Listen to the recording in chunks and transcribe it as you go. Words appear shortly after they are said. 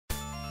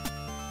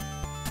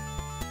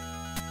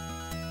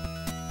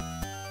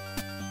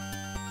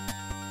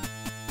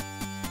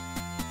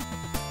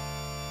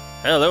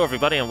Hello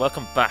everybody and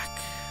welcome back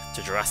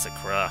to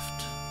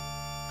Jurassicraft.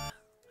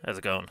 How's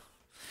it going?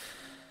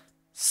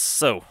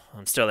 So,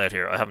 I'm still out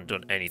here. I haven't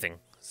done anything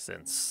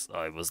since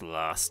I was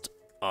last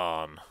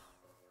on.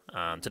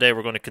 And today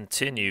we're going to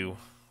continue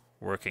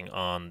working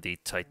on the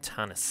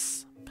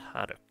Titanis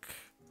Paddock.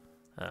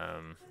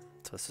 So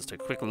let's just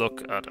take a quick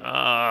look at...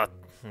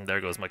 there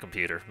goes my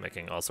computer,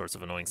 making all sorts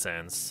of annoying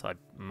sounds. I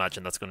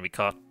imagine that's going to be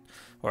caught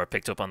or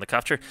picked up on the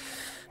capture.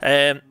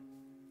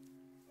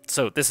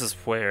 So this is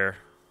where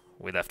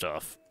we left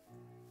off.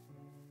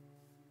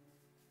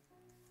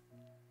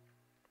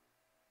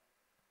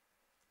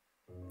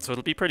 So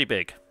it'll be pretty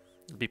big.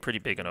 It'll be pretty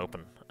big and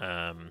open.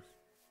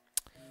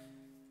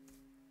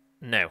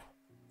 Now,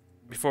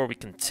 before we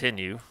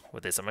continue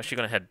with this, I'm actually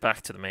going to head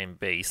back to the main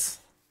base.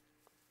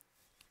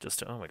 Just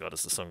to, oh my god,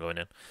 is the sun going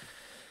in?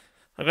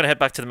 I'm going to head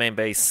back to the main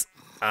base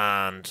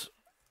and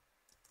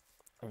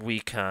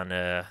we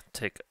can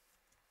take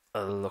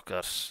a look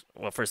at...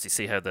 Well, firstly,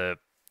 see how the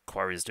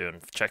quarry is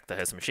doing. Check the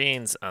house of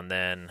machines, and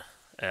then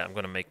I'm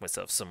going to make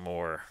myself some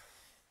more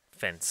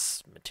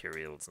fence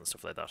materials and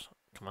stuff like that.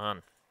 Come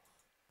on.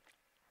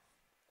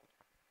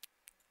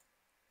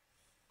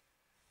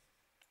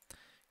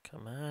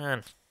 Come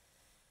on.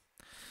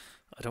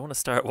 I don't want to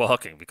start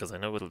walking because I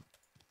know it'll...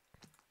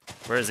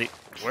 Where is he?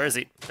 Where is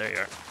he? There you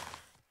are.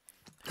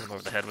 Hit him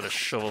over the head with a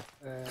shovel.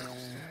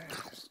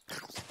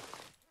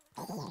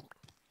 God,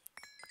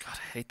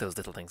 I hate those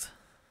little things.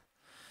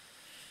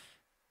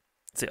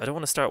 See, I don't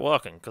want to start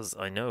walking because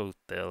I know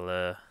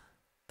they'll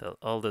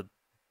all the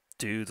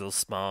dudes will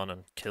spawn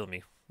and kill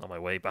me on my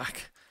way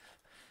back.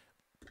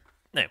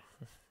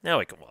 Now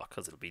I can walk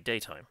because it'll be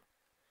daytime.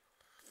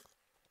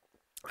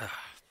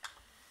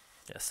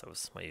 Yes, that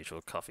was my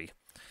usual coffee.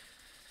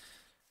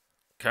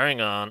 Carrying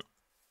on.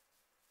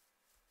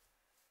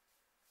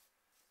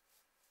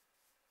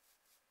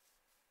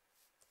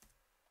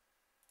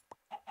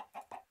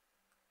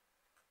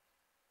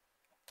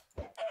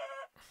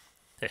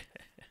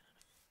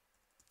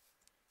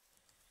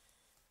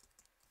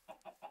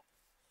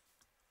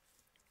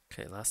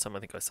 Okay, last time I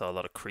think I saw a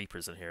lot of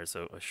creepers in here,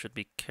 so I should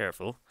be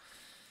careful.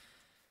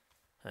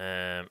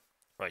 Right.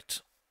 I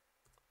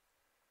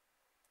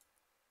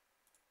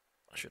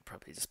should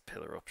probably just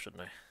pillar up,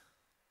 shouldn't I?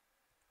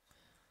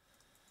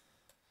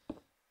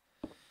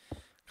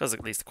 Because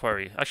at least the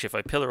quarry... Actually, if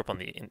I pillar up on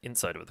the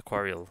inside of it, the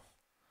quarry will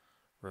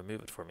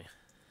remove it for me.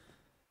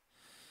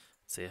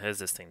 Let's see, how's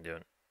this thing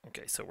doing?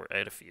 Okay, so we're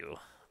out of fuel.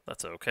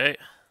 That's okay.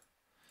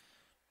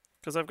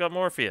 Because I've got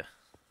more for you.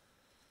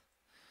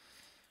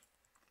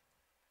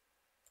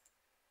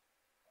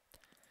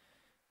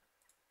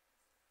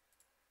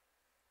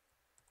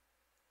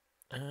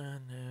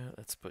 And now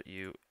let's put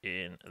you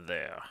in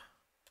there.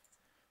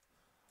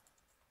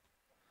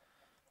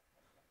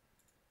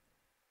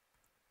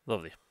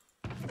 Lovely.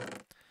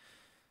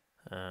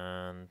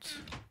 And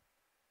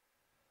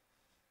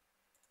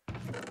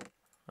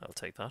I'll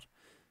take that.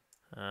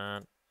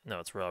 And no,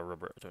 it's raw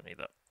rubber. I don't need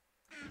that.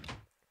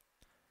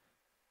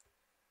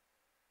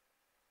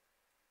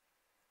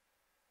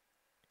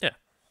 Yeah,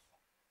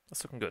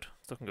 that's looking good.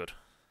 It's looking good.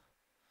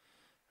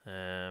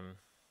 You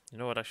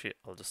know what? Actually,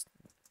 I'll just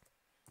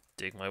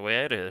dig my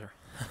way out of here.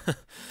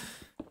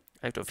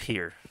 Out of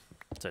here.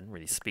 So I didn't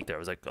really speak there. I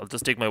was like, I'll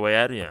just dig my way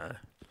out of here.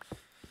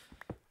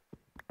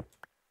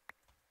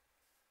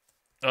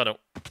 Oh no.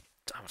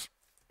 Damn it.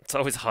 It's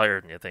always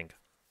higher than you think.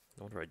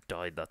 No wonder I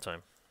died that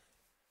time.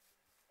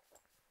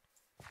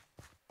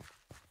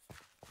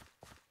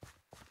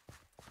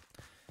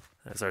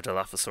 How's our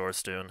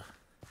Dilophosaurus doing?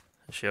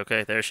 Is she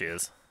okay? There she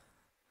is.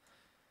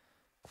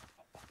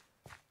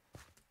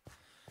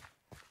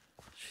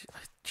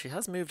 She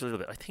has moved a little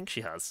bit. I think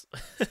she has.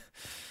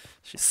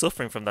 She's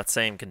suffering from that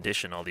same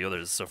condition all the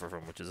others suffer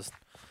from, which is just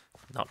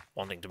not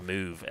wanting to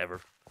move ever.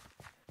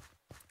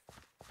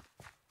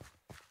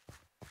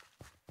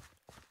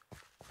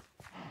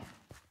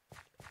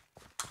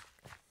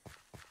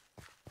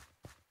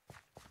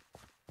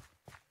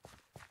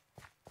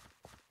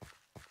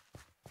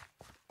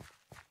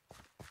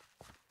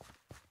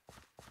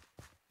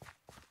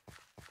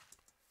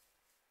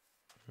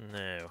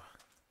 No.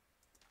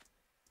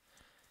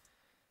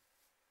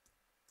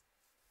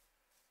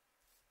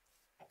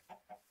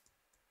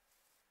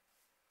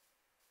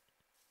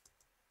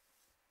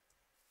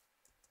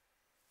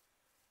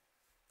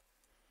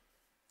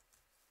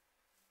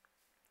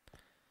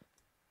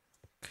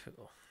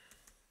 Cool.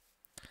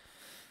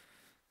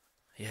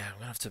 Yeah, I'm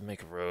gonna have to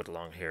make a road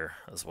along here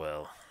as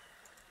well.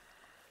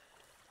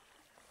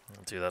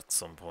 I'll do that at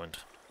some point.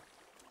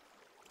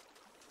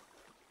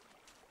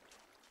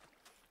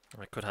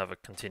 I could have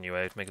it continue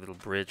out, make a little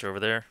bridge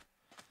over there.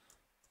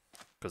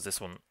 Because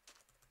this one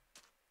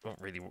won't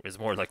really... is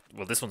more like...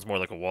 Well, this one's more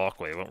like a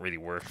walkway. It won't really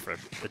work for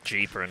a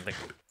jeep or anything.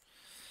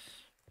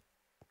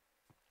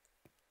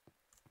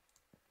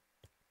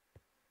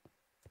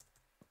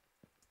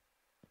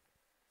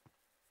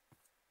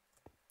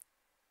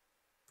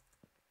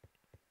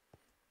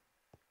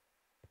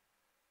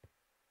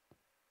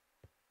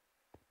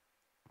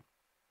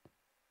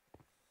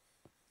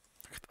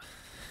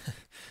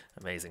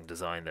 Amazing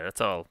design there. That's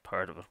all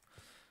part of it.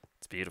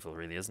 It's beautiful,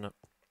 really, isn't it?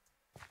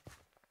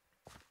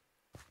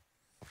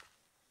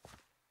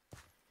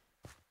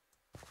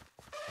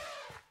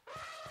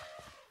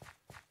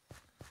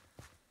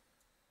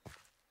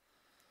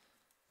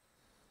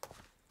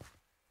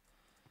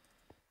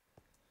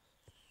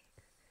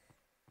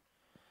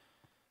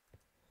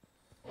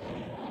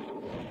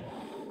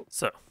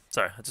 So,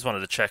 sorry, I just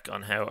wanted to check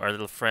on how our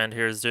little friend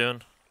here is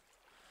doing.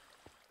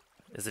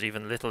 Is it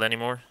even little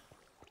anymore?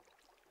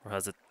 Or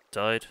has it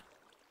died?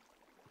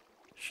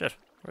 Shit,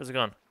 where's it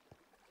gone?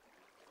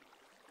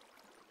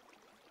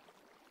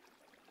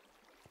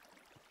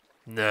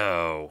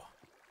 No.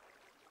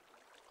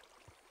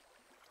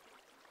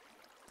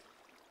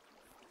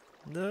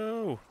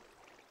 No.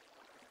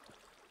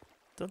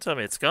 Don't tell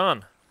me it's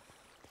gone.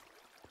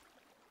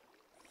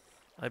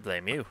 I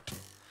blame you.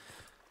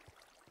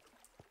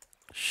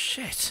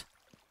 Shit.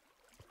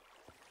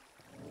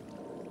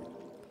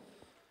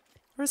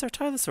 Where's our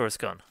Tylosaurus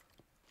gone?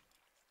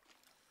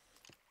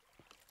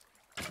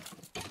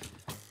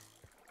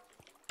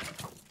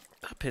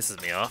 That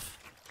pisses me off.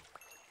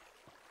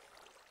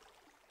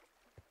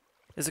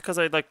 Is it because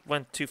I like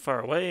went too far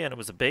away and it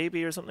was a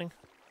baby or something?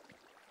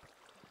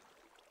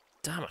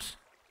 Damn it.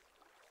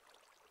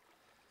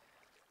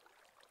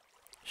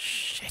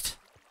 Shit.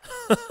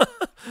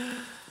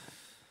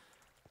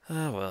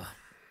 Oh well.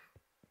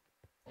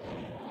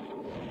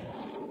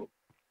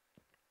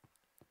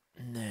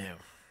 No.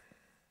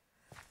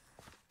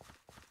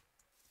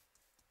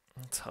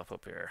 Let's hop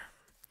up here.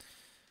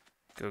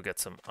 Go get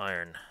some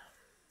iron.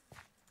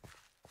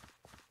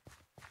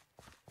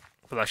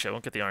 But actually, I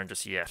won't get the iron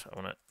just yet. I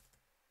want to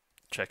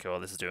check how all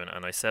this is doing.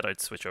 And I said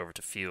I'd switch over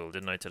to fuel,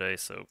 didn't I, today?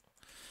 So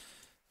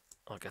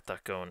I'll get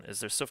that going. Is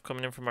there stuff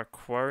coming in from our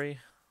quarry?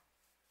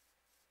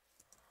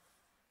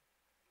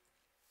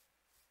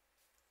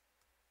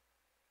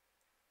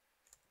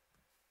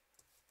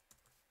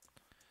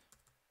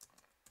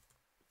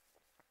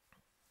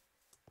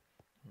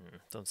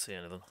 Don't see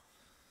anything.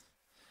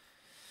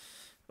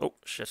 Oh,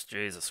 shit,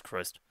 Jesus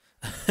Christ.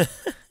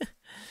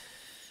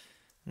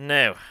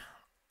 Now.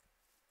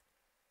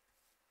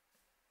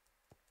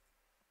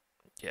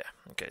 Yeah,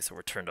 okay, so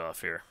we're turned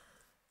off here.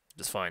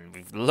 Just fine.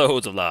 We've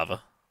loads of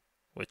lava,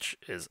 which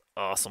is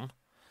awesome.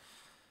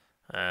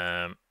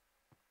 Okay.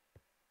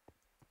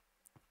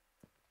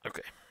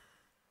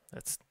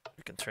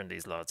 We can turn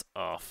these lads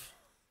off.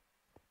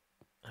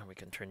 And we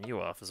can turn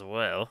you off as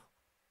well.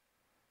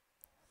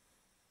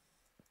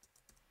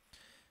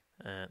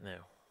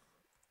 Now,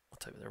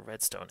 what type of they're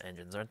redstone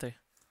engines, aren't they?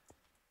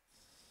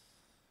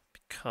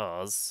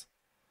 Because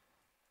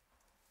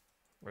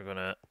we're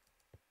gonna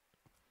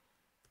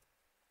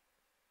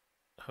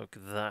hook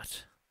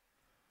that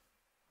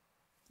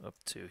up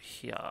to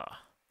here.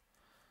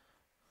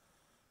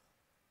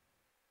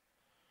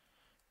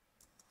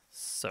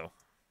 So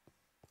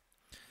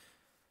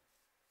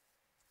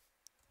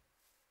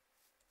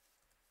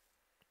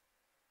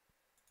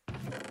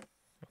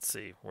let's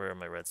see, where are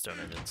my redstone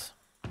engines?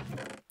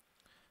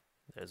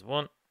 There's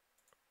one.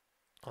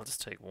 I'll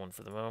just take one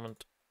for the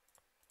moment.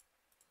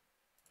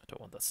 I don't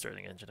want that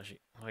Stirling engine,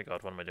 actually. Oh my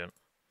god, what am I doing?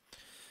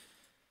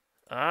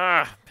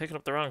 Ah, picking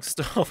up the wrong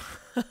stuff.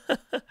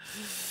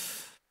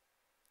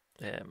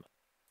 Yeah.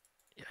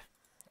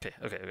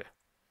 Okay.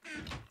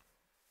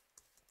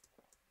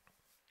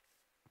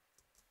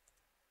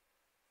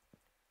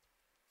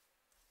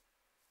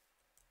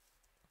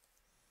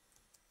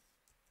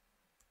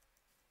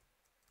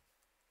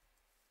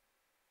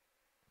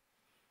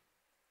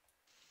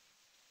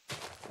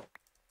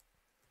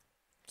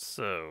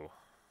 So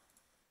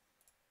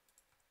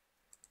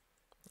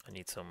I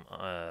need some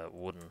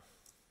wooden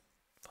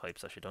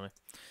pipes, actually, don't I?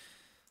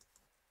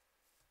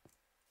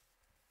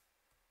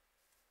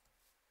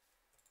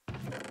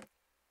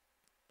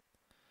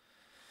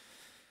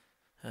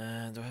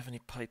 Do I have any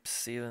pipe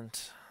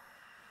sealant?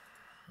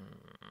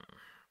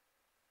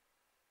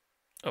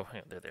 Oh,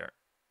 hang on, there they are.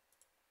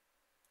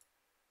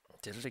 I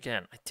did it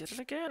again.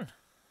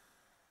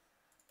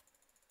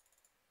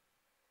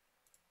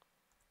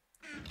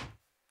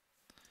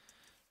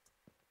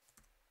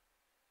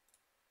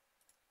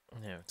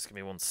 Yeah, just give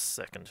me 1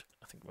 second.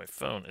 I think my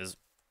phone is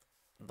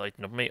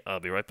lighting up me. I'll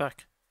be right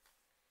back.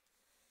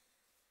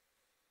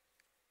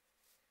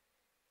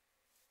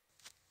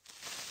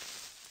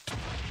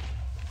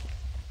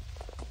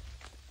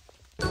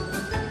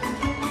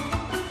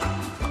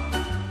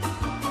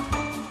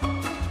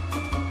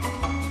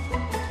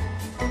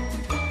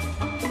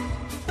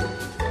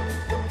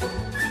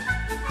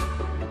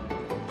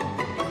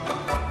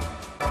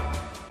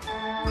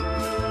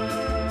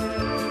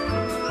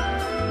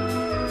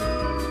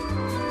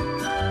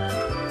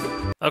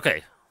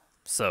 Okay,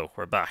 so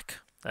we're back.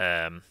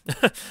 And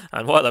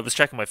while I was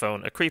checking my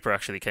phone, a creeper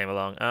actually came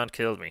along and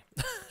killed me.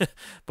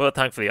 But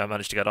thankfully I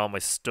managed to get all my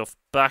stuff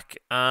back,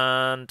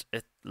 and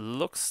it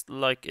looks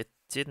like it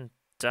didn't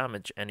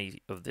damage any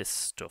of this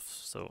stuff,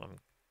 so I'm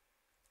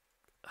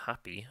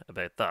happy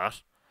about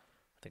that.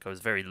 I think I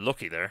was very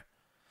lucky there.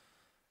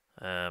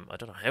 I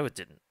don't know how it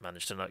didn't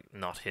manage to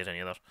not hit any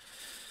of that.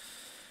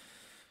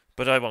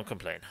 But I won't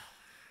complain.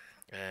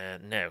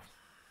 Now,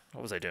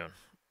 what was I doing?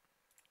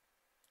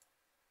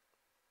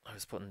 I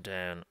was putting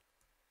down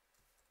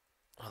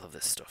all of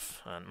this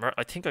stuff, and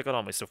I think I got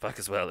all my stuff back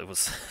as well. It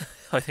was,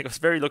 I think I was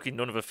very lucky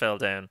none of it fell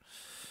down.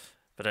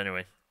 But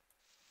anyway,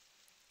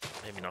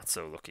 maybe not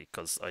so lucky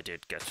because I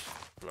did get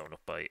blown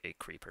up by a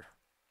creeper.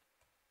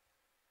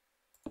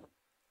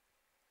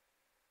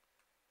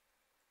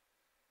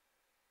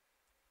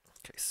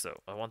 Okay,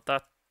 so I want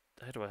that.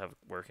 How do I have it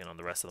working on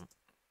the rest of them?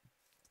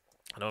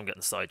 I know I'm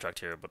getting sidetracked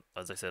here, but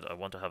as I said, I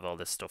want to have all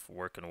this stuff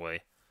working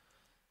away.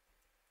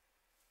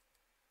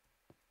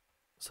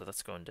 So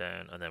that's going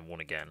down, and then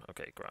one again.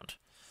 Okay, grand.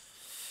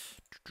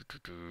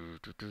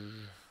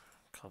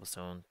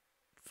 Cobblestone,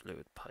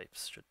 fluid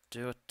pipes should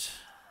do it.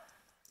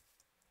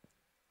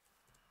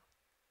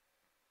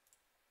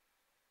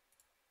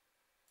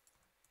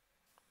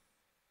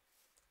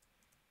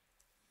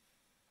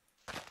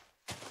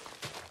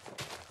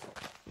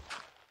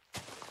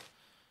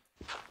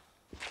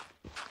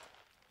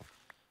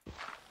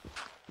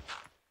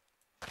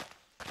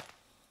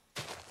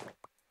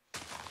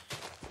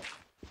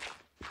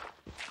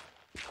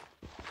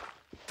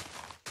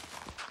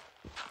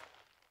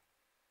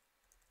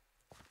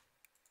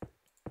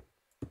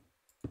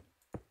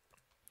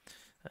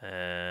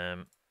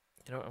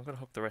 You know, I'm going to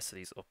hook the rest of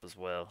these up as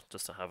well,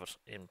 just to have it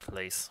in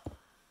place.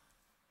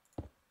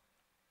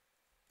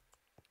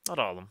 Not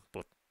all of them,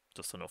 but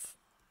just enough.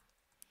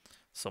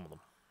 Some of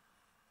them.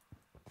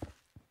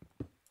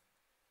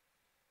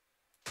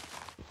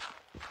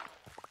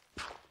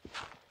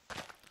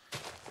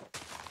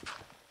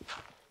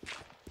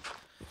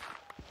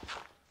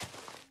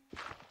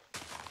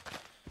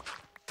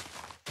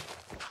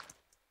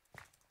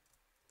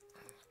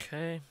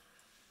 Okay.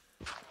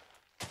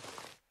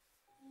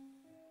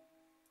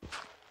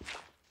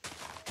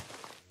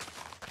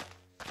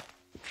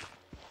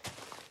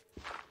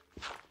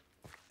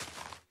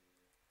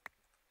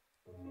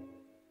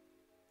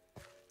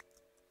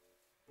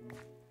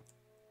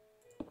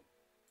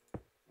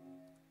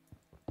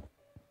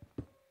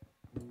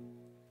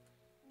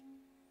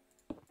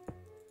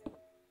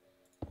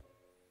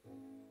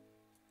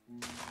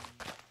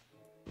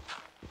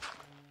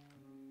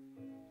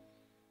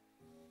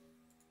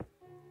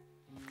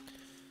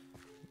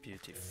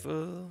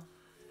 Beautiful.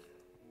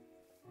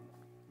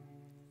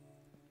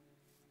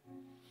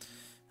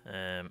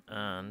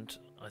 And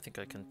I think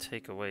I can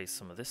take away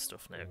some of this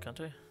stuff now,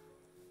 can't I?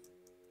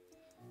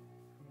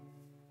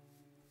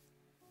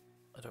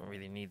 I don't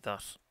really need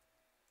that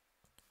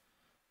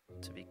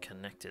to be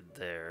connected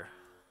there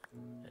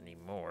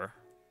anymore.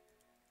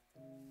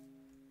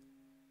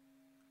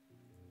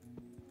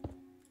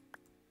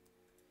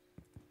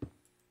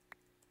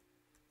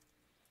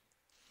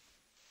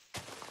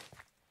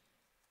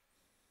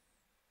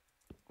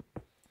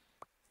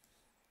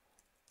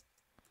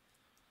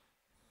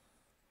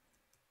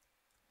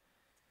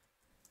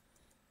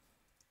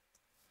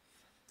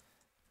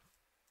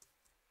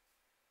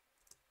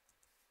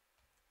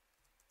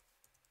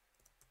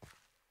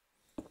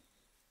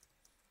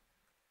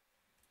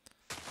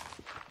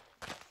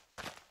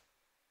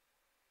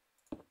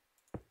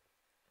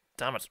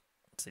 Damn it.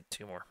 Let's see,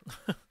 two more.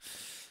 It'd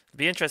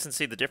be interesting to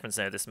see the difference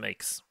now this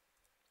makes.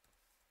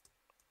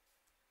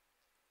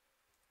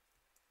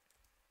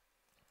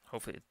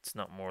 Hopefully it's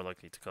not more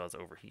likely to cause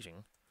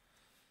overheating.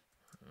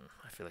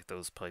 I feel like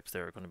those pipes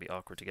there are going to be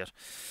awkward to get.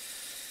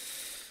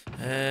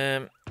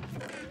 There's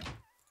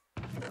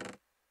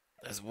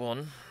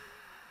one.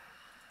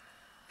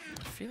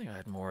 I'm feeling I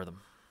had more of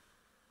them.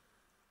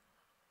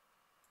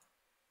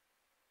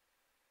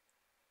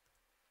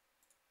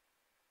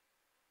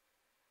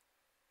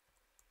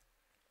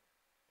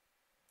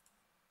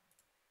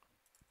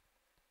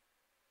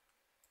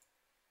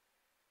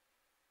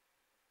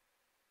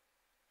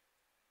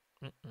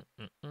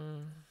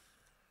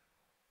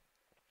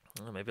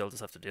 Well, maybe I'll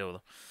just have to deal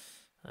with it.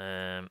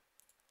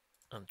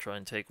 And try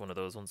and take one of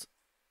those ones.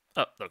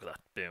 Oh, look at that.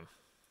 Boom.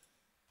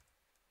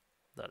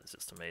 That is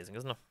just amazing,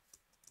 isn't it?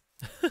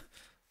 That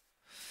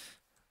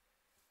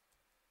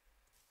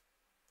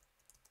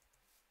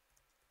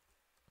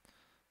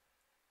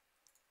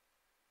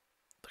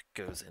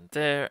goes in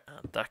there,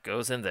 and that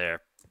goes in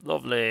there.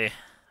 Lovely.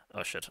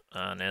 Oh, shit.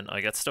 And then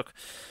I get stuck.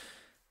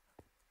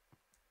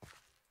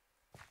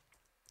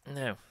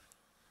 Now,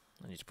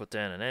 I need to put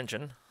down an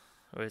engine,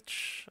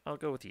 which I'll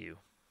go with you.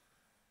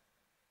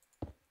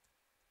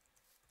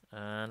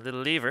 And little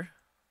lever.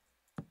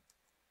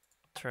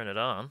 Turn it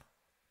on,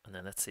 and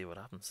then let's see what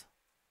happens.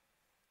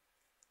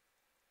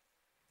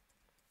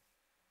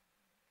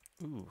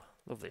 Ooh,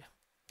 lovely.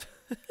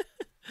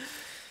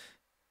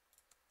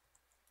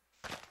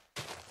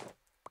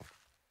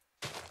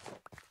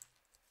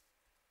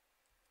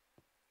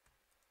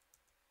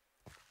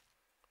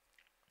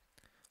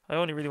 I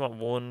only really want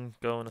one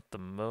going at the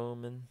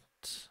moment.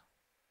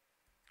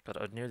 But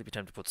I'd nearly be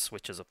tempted to put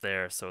switches up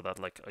there so that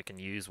like I can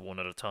use one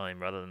at a time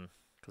rather than...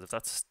 Because if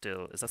that's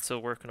still... Is that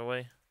still working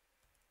away?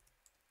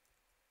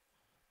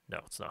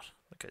 No, it's not.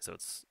 Okay, so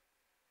it's...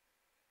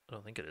 I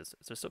don't think it is.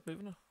 Is there stuff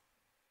moving?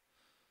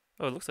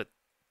 Oh, it looks like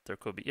there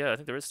could be. Yeah, I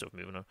think there is stuff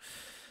moving on.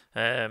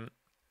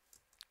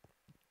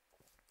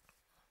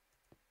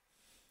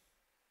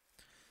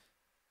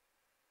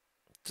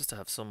 Just to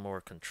have some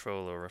more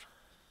control over it.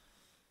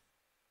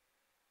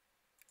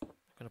 I'm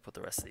going to put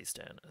the rest of these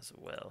down as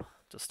well,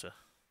 just to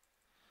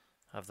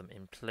have them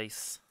in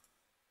place.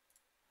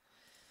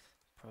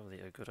 Probably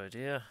a good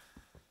idea.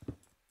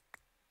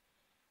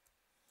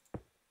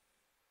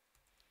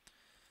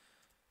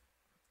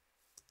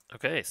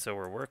 Okay, so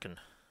we're working.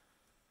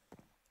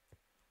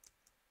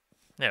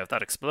 Now, if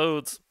that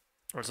explodes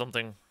or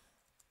something,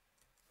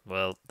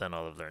 well, then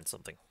I'll have learned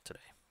something today.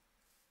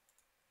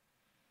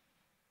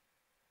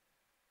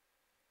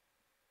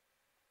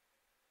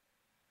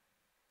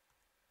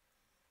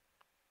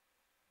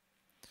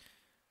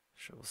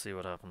 Sure, we'll see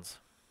what happens.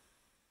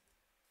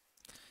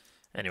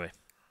 Anyway.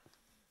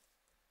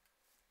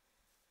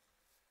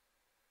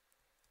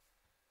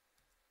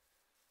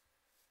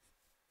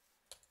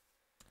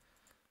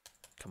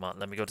 Come on,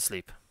 let me go to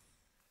sleep.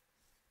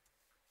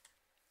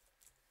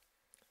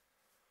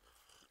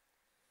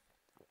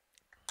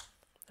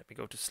 Let me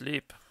go to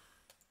sleep.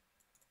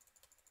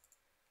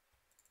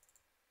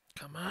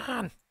 Come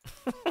on!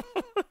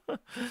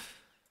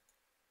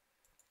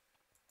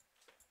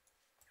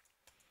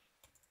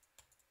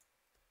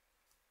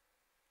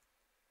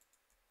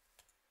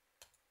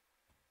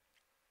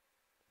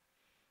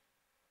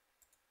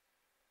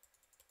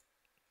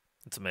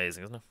 It's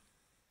amazing, isn't it?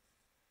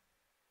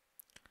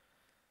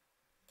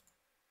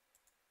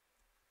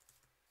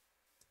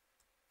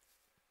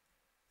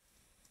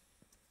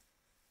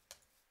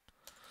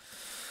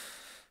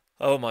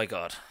 Oh my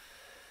god.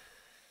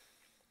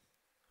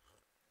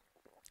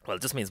 Well,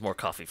 it just means more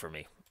coffee for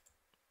me.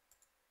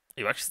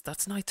 You actually,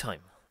 that's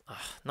nighttime.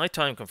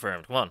 Nighttime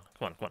confirmed. Come on,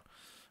 come on, come on.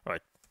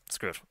 Alright,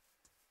 screw it.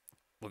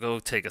 We'll go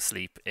take a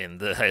sleep in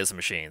the House of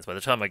Machines. By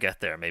the time I get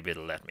there, maybe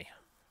it'll let me.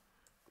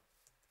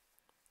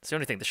 It's the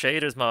only thing. The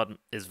shaders mod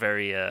is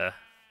very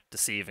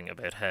deceiving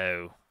about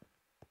how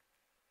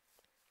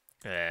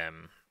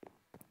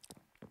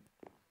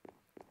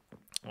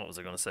what was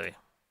I going to say?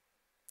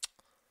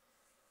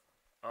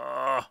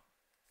 I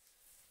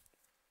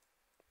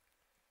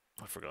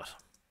forgot.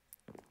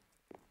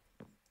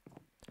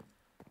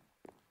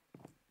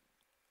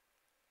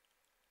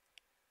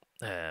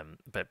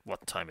 About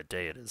what time of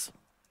day it is.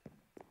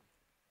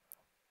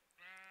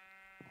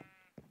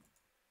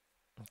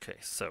 Okay,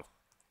 so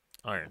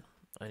iron.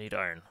 I need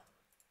iron.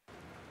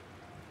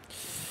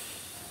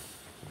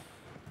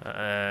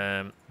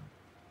 And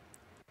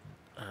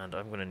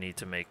I'm gonna need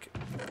to make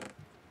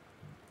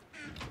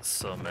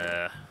some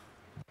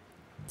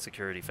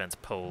security fence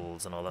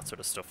poles and all that sort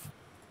of stuff.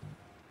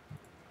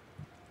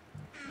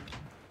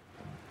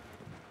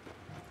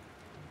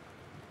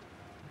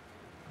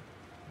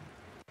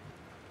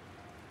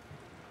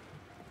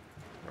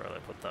 Where did I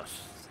put that?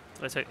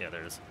 Did I take? Yeah,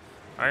 there it is.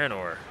 Iron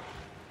ore.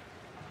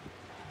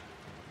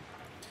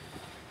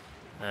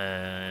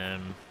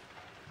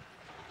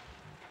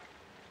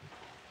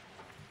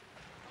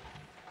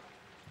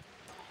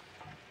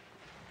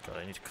 God,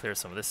 I need to clear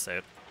some of this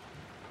out.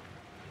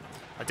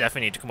 I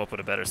definitely need to come up with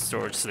a better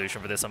storage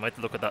solution for this. I might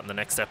look at that in the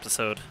next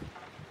episode.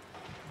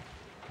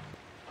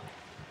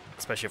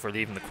 Especially if we're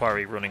leaving the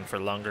quarry running for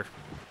longer.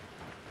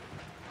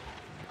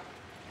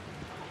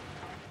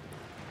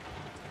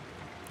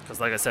 Because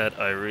like I said,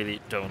 I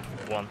really don't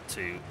want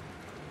to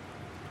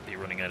be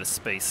running out of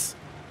space.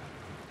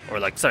 Or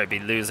like, sorry, be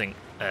losing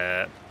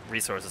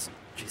resources.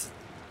 Jeez,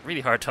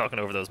 really hard talking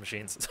over those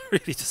machines. It's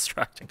really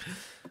distracting.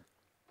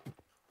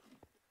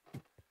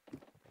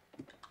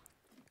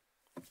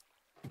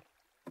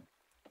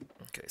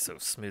 Okay, so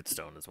smooth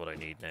stone is what I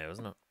need now,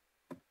 isn't it?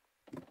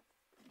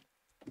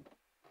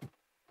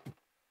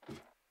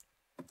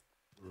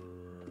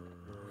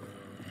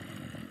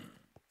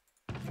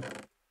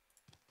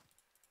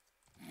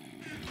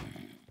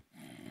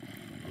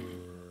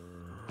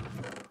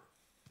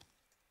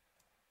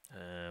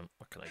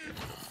 What can I get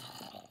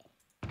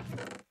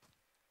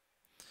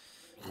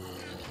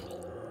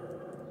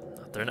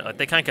rid of?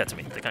 They can't get to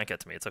me. They can't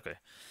get to me. It's okay.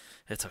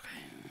 It's okay.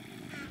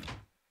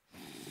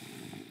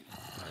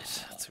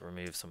 Right, let's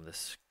remove some of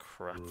this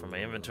crap from my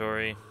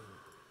inventory.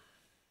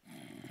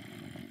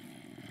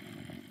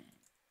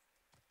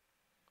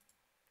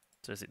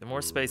 Seriously, the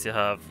more space you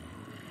have,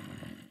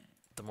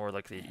 the more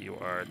likely you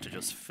are to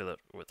just fill it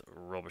with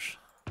rubbish.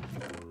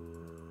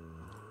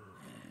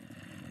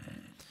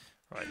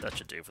 Right, that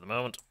should do for the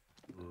moment.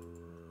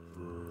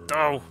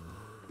 Oh!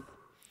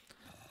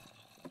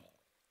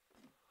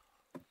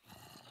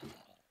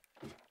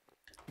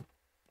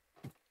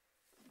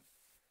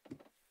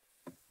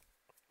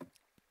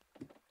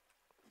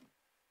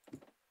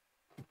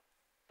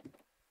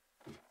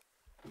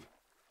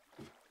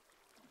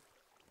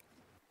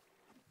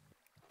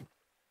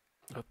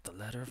 Up the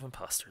ladder of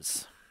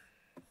imposters.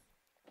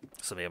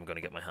 So maybe I'm going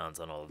to get my hands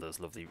on all of those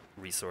lovely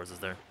resources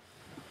there.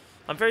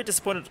 I'm very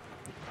disappointed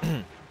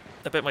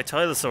about my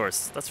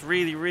Tilosaurus. That's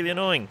really, really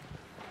annoying.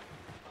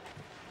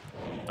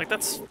 Like,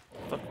 that's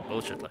fucking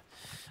bullshit, like.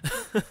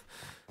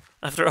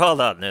 After all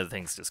that, now the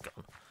thing's just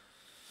gone.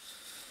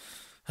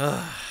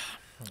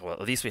 Well,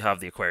 at least we have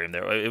the aquarium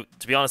there.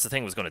 To be honest, the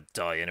thing was going to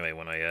die anyway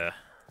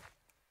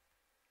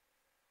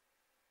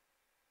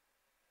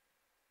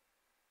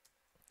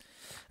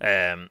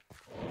um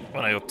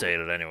when I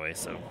updated anyway.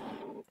 So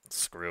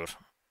screw it.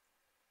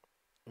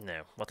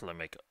 Now, what will I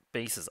make?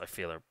 Bases, I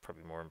feel, are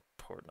probably more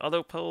important.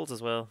 Although poles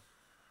as well.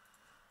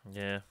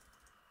 Yeah.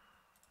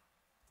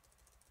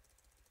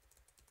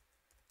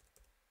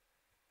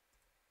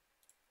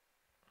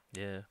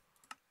 Yeah.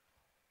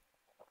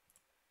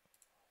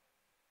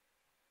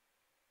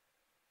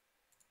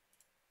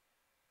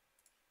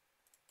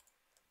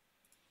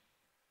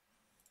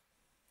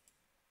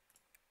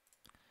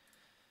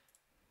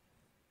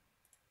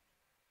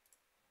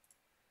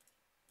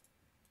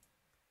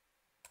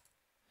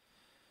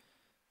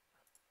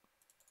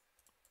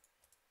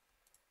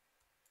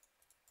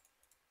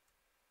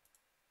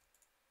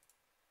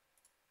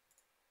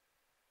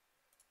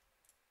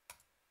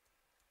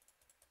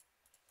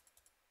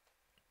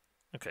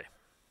 Okay.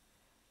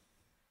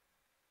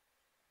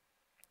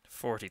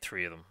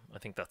 43 of them. I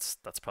think that's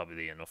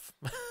probably enough.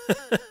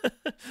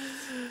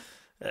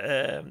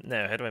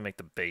 Now, how do I make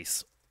the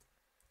base?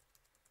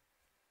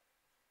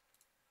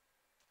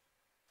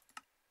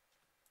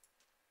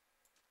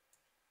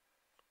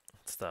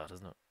 It's that,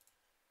 isn't it?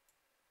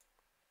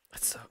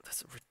 That's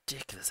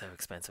ridiculous how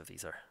expensive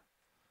these are.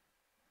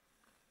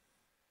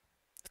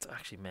 It's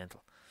actually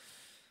mental.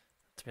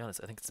 To be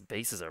honest, I think the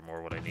bases are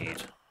more what I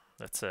need.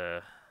 Let's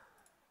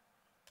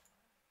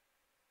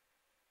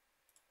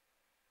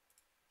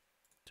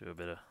do a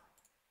bit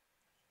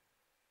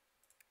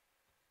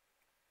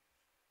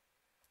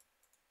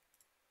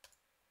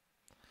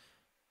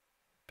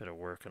of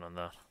working on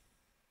that.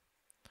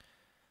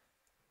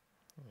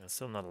 It's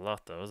still not a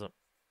lot though, is it?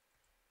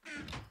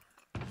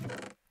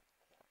 Get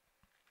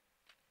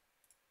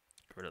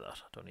rid of that.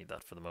 I don't need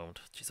that for the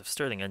moment. Jeez, I've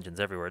Stirling engines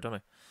everywhere,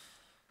 don't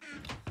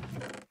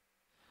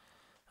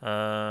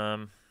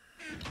I?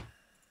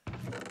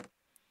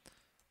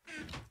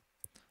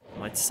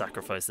 Might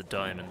sacrifice the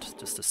diamond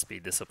just to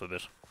speed this up a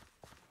bit.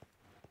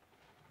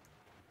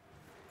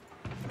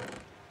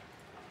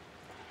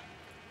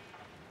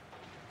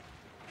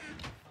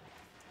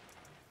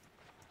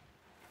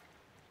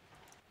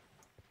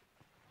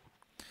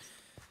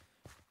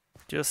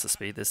 Just to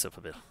speed this up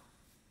a bit.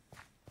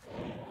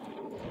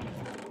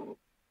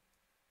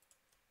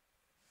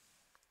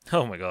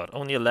 Oh my god,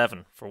 only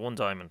 11 for one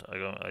diamond.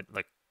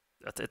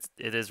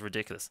 It is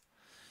ridiculous.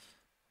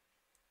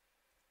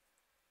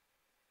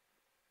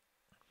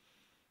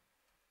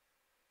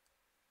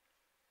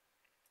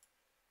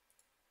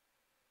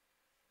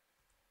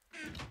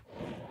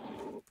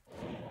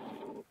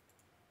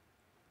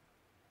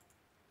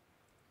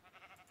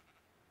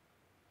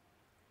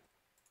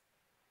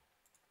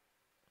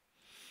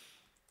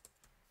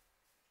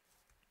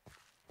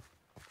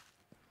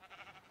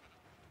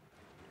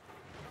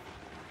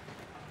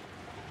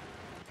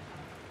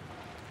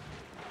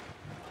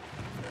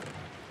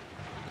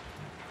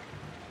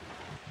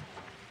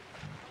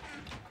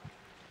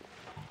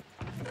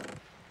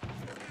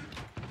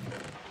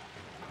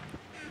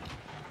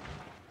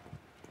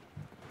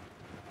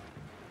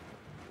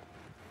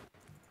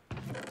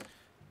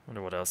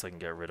 Wonder what else I can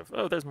get rid of.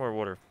 Oh, there's more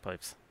water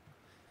pipes.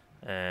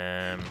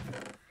 Don't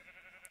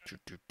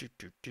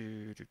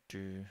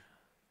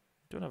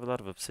have a lot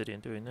of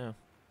obsidian, do we now?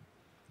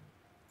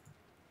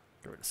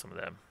 Get rid of some of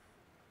them.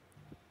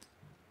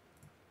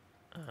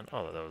 And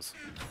all of those.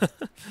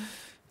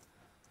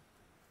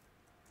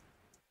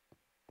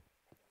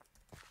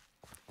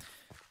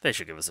 They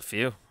should give us a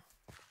few.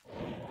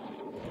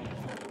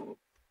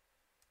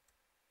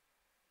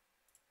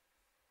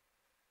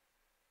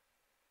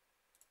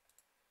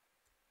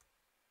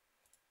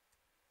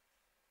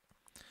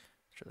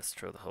 Sure, let's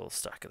throw the whole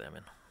stack of them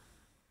in.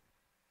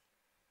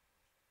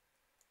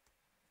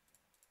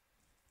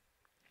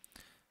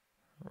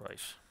 Right.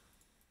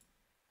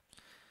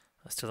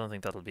 I still don't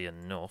think that'll be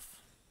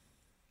enough.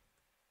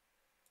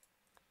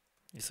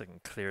 At least I can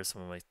clear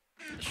some of my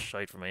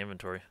shite from my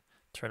inventory.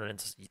 Turn it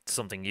into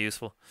something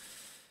useful.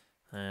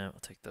 I'll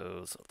take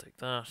those. I'll take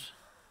that.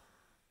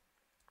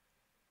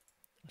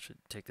 I should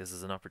take this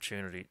as an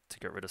opportunity to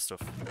get rid of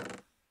stuff.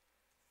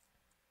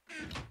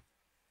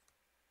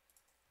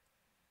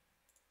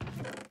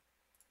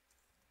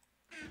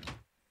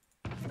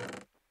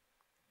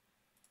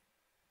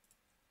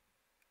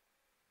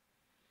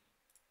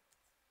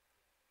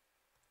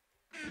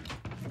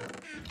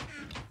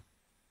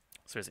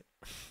 Seriously.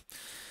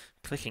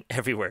 Clicking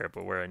everywhere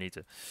but where I need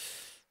to.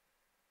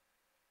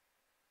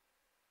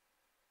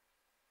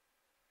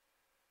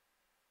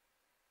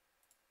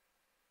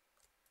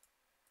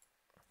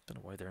 Don't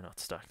know why they're not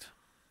stacked.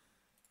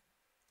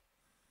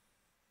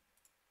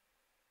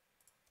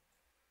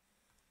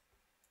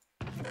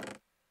 Get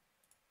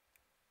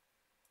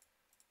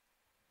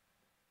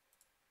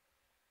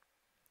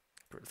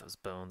rid of those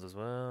bones as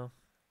well.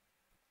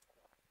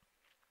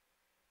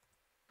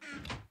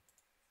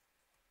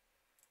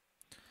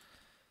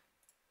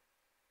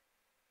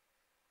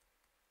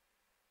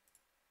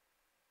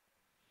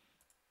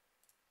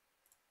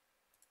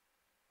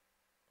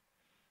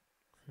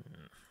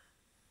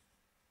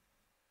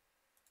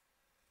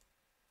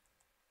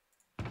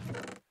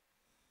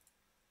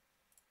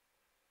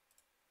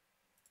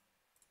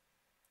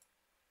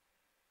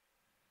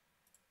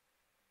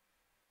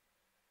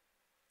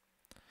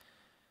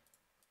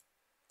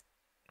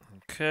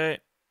 Okay.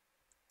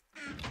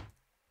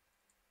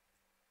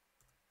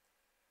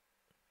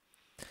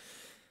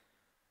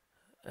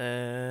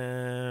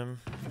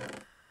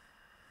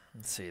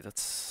 Let's see.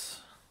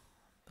 That's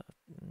I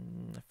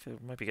feel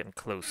we might be getting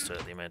close to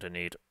the amount I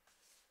need.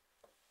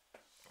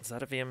 Is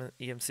that a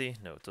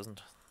EMC? No, it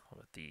doesn't. What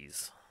about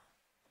these?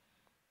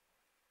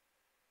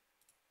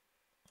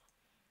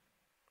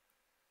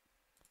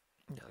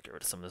 Yeah, I'll get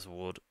rid of some of this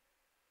wood.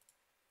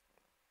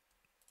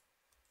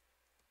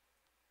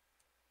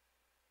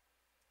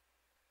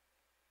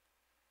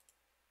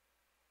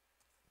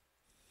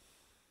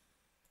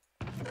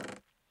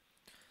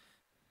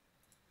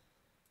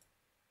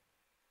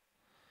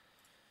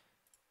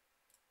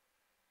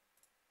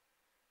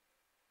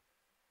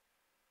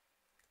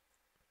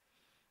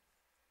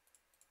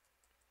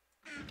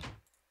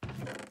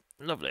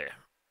 Lovely.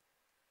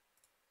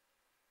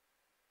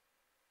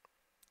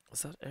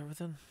 Is that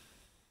everything?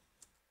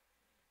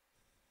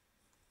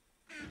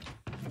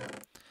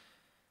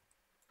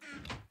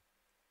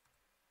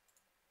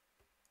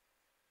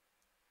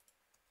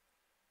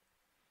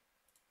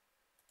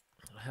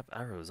 I have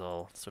arrows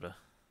all sort of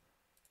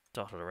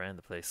dotted around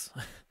the place.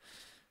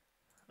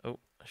 Oh,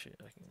 actually,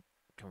 I can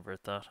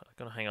convert that. I'm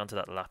going to hang on to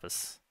that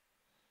lapis.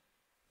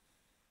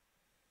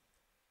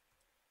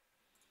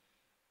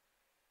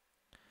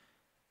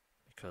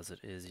 Because it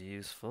is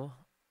useful.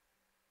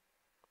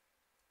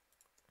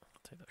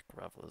 I'll take that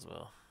gravel as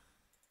well.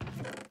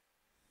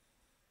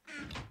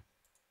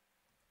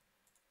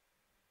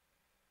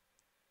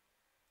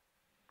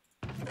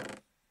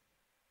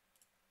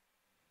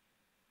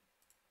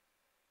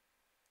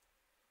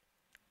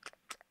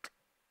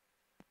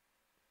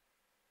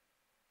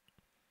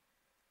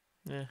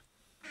 Yeah.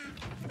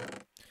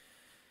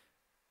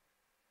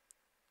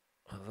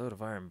 A load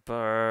of iron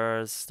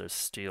bars. There's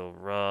steel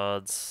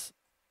rods.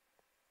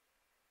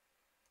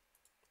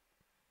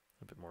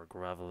 A bit more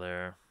gravel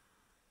there.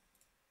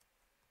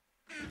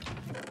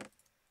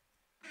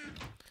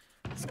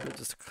 It's good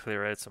just to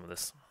clear out some of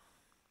this.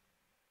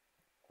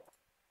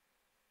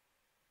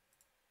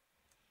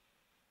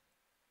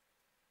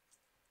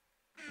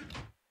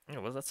 Oh,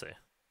 what does that say?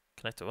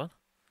 Connect to what?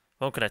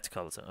 Won't connect to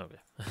cobblestone.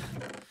 Okay.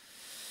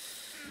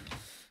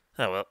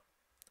 Oh well.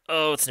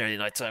 Oh, it's nearly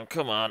night time.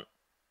 Come on.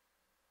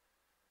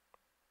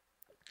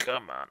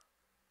 Come on.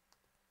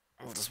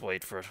 We'll just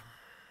wait for it.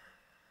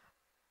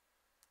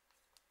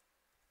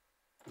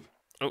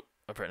 Oh,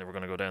 apparently we're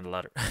going to go down the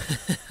ladder.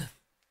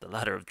 The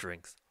ladder of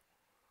drinks.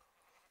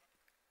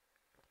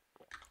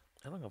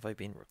 How long have I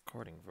been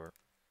recording for?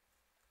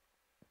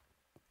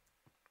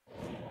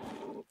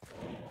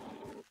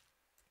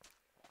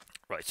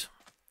 Right.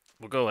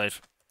 We'll go out.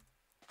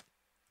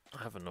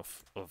 I have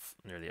enough of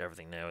nearly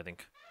everything now, I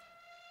think.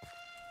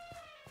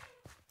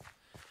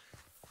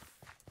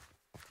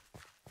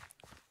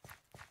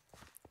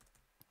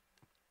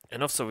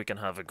 Enough so we can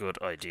have a good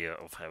idea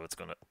of how it's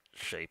going to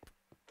shape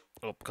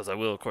up, because I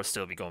will, of course,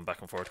 still be going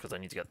back and forth because I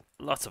need to get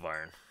lots of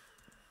iron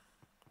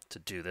to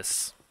do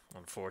this,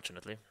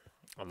 unfortunately.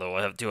 Although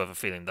I do have a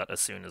feeling that as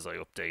soon as I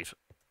update,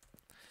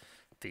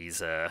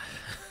 these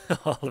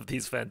all of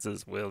these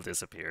fences will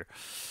disappear.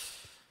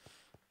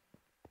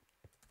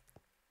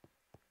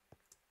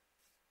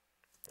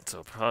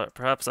 So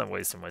perhaps I'm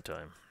wasting my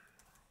time.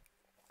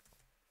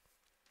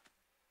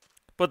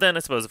 But then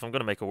I suppose if I'm going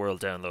to make a world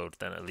download,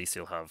 then at least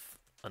you'll have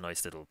a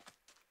nice little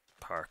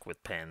park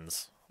with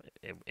pens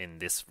in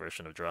this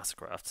version of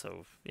Jurassicraft.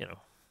 So, you know,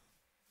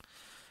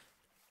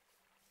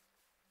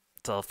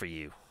 it's all for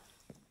you.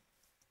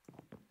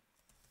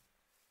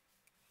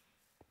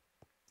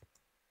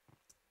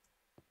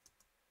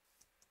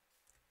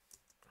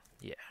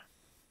 Yeah.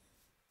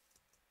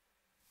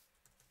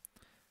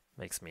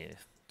 Makes me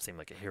seem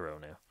like a hero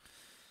now.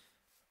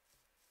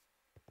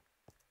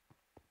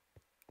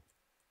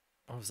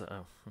 What was that?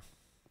 Oh.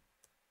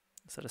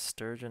 Is that a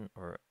sturgeon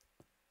or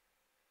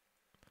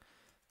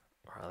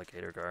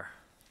alligator gar?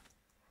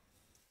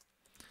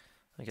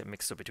 I get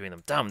mixed up between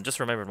them. Damn, just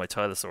remembered my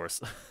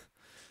Tylosaurs.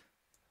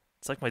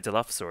 It's like my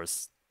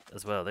Dilophosaurs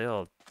as well. They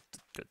all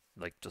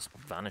like just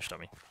vanished on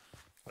me.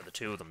 Or the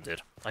two of them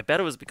did. I bet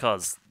it was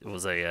because it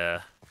was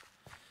a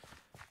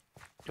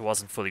it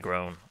wasn't fully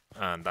grown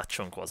and that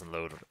chunk wasn't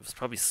loaded. It was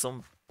probably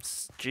some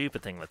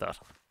stupid thing like that.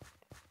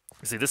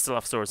 You see, this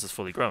Dilophosaurus is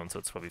fully grown, so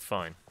it's probably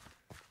fine.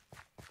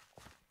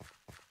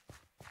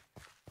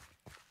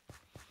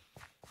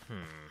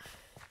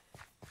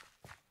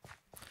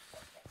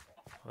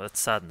 Well, that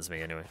saddens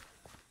me anyway.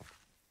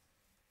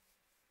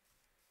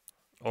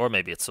 Or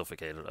maybe it's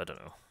suffocated, I don't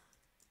know.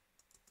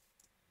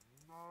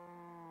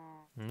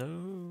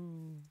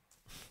 No.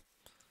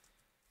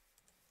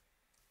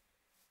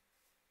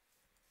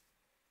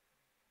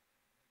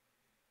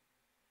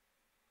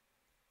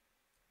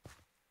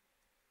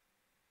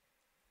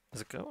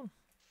 Is it going?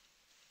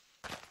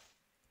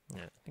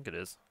 Yeah, I think it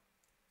is.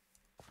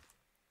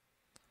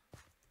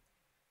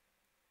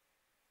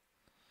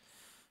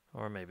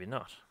 Or maybe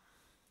not.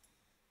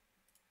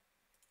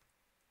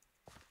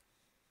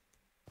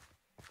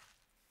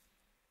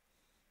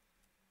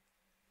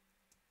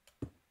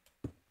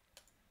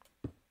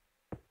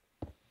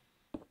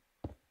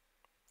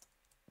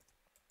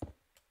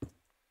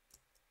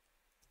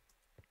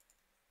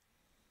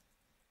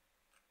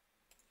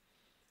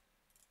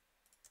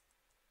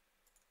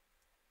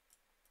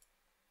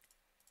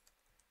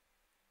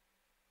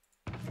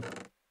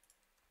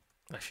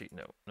 Actually,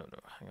 no, no, no.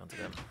 Hang on to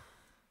them.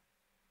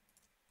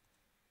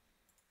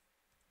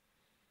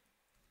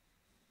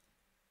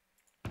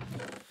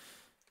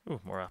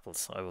 Ooh, more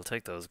apples. I will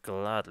take those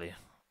gladly.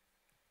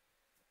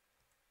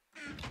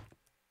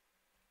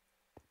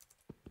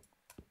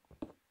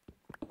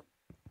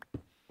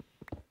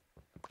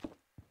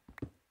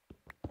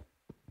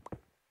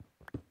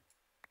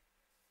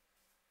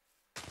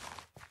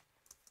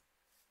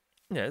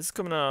 Yeah, it's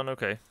coming on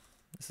okay.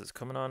 This is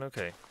coming on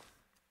okay.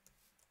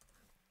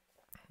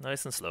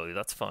 Nice and slowly,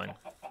 that's fine.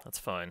 That's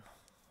fine.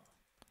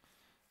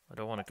 I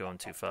don't want it going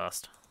too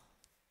fast.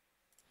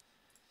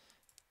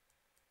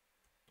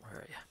 Where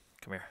are you?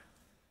 Come here.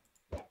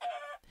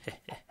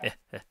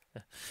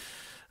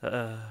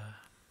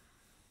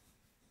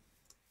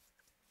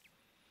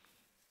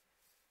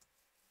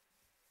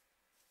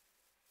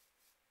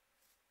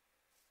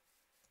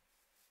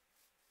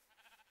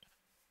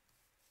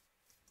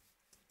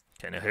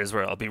 Okay, now here's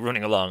where I'll be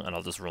running along and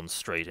I'll just run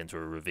straight into a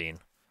ravine.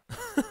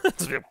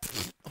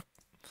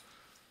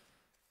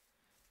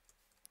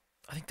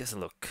 I think this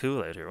will look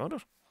cool out here, won't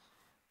it?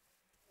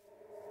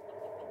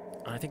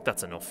 And I think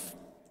that's enough.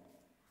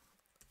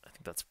 I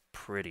think that's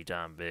pretty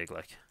damn big,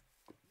 like.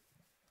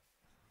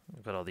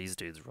 We've got all these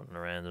dudes running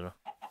around, you know.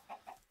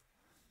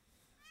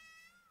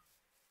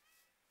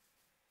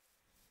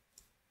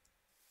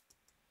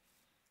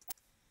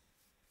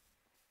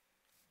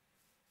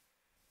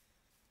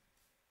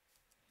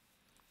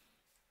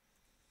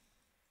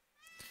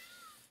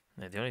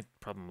 Now, the only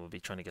problem will be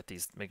trying to get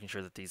these, making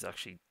sure that these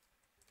actually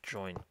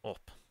join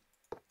up.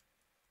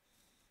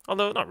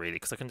 Although, not really,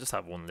 because I can just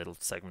have one little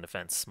segment of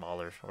fence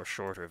smaller or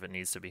shorter if it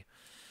needs to be.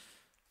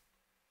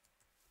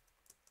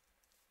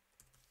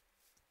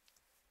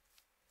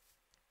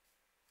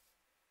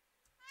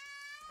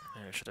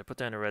 Now, should I put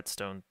down a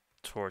redstone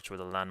torch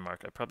with a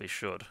landmark? I probably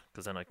should,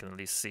 because then I can at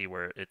least see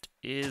where it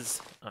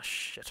is. Ah,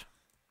 shit.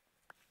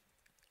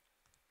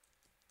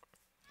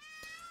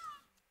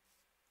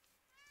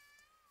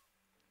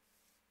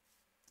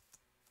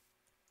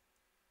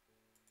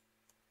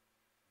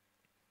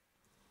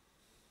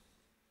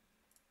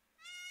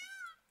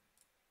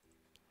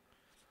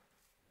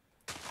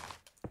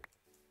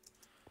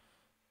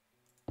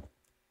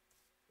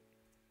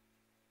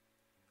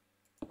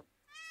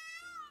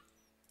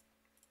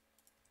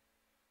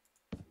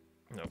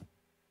 No.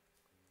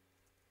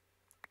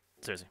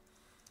 Seriously.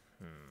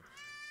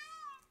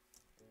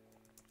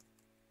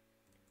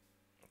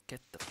 Get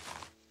the...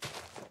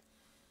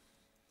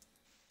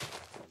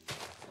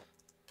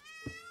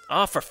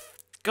 Oh, for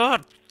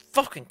God!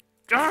 Fucking...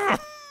 Oh,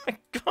 my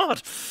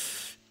God!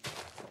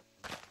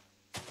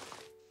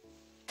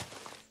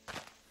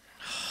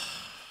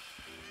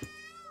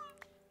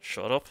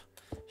 Shut up.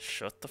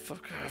 Shut the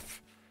fuck up.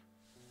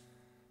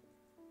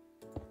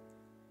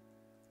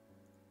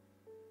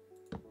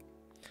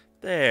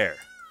 There.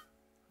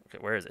 Okay,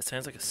 where is it? It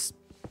sounds like a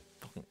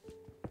fucking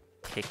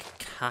thick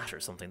cat or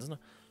something, doesn't it?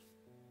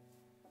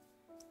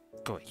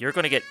 Go, you're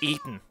gonna get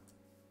eaten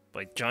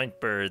by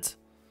giant birds.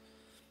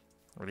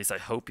 Or at least I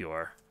hope you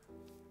are.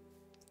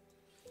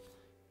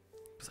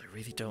 Because I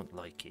really don't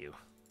like you.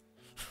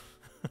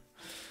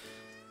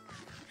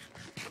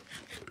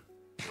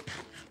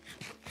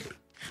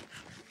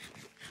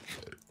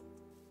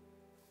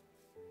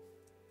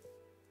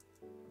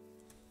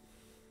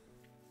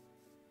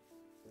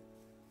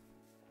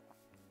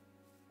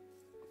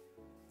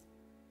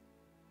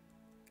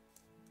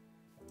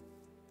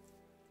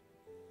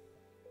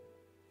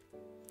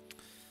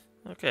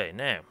 Okay,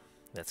 now,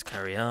 let's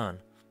carry on.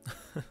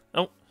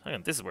 Oh, hang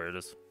on, this is where it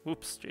is.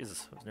 Whoops,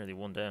 Jesus, I was nearly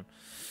one down.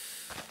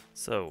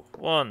 So,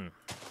 1,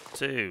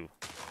 2,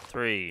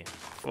 3,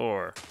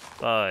 4,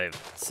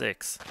 5,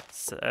 6,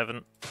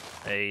 7,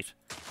 8,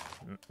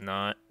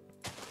 9,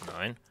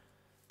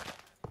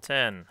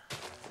 10.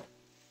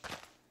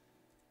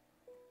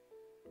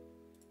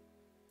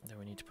 Then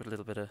we need to put a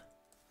little bit of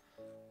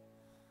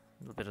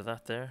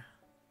that there.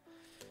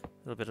 A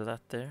little bit of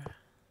that there.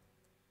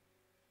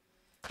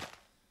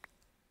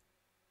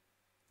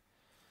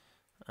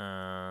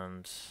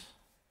 And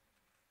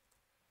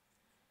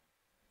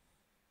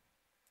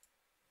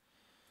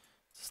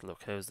just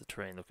look, how's the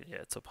terrain looking? Yeah,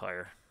 it's up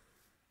higher.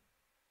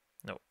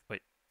 No,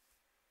 wait.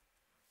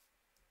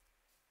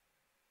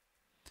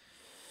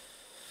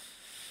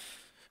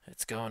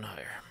 It's going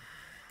higher.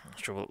 I'm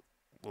sure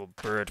we'll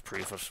bird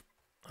proof it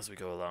as we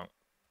go along.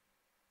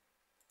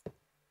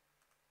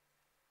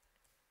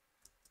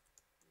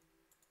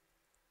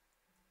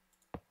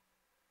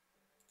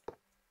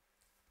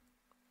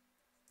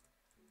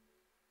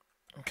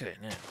 Okay,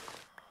 now.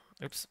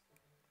 Oops.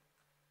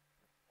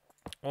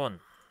 1,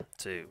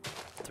 2,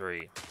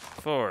 3,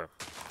 4,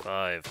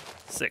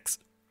 5, 6.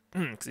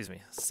 Excuse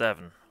me.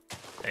 7,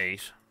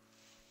 8,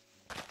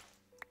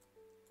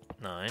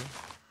 9,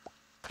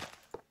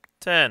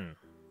 10.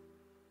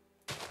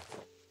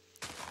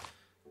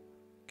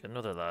 Get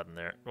another lad in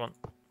there. One.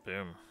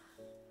 Boom.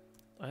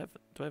 Do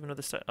I have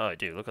another set? Oh, I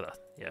do. Look at that.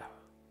 Yeah.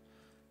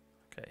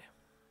 Okay.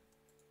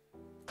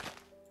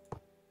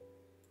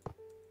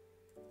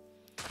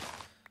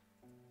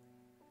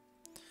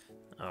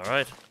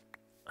 Alright.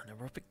 And then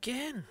we're up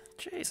again.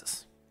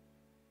 Jesus.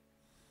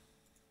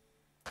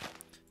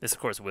 This, of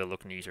course, will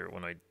look neater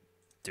when I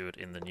do it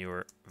in the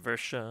newer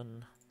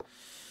version.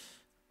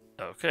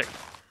 Okay.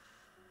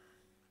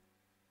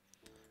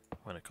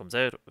 When it comes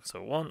out,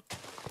 so 1,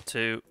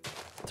 2,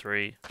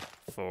 3,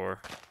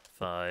 4,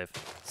 5,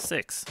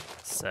 6,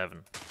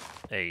 7,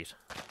 8,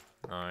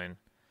 9,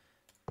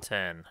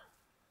 10.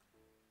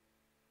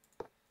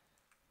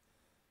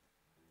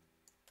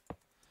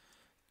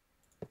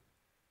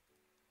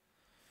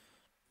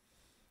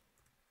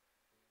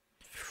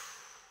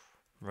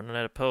 Running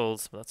out of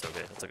poles, but that's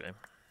okay, that's okay.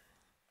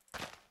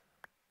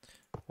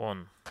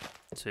 1,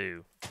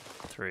 2,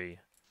 3,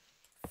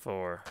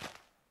 4,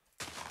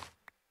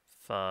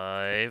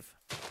 5,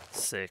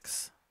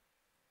 6,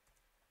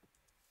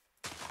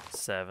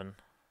 7,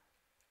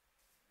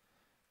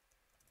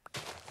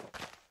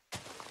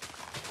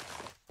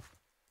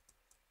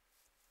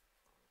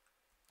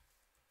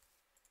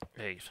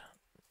 8,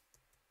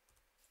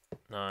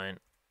 9,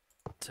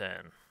 10.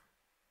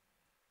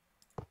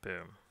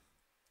 Boom.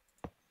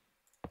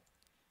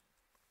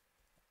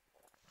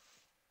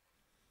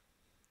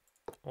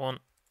 One,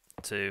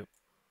 2,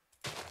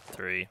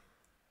 3.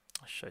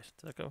 Oh, shit,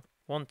 did that go?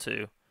 1,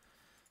 2,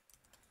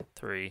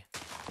 3,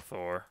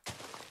 4,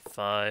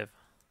 5.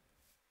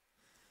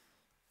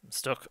 I'm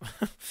stuck.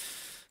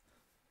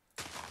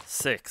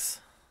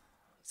 6.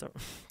 So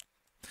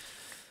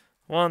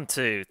 1,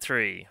 2,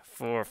 3,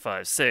 4,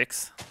 5,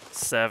 6,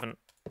 7,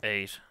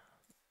 8,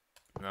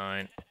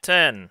 9,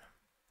 10.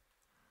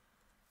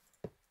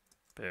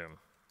 Boom.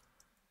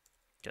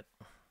 Get.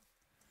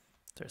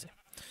 There's he.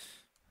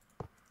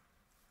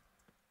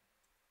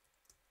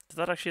 Did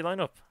that actually line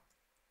up?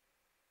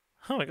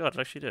 Oh my god, it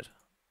actually did.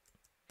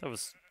 That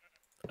was...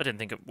 I didn't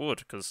think it would,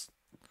 because...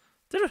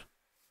 Did it?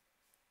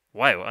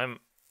 Wow,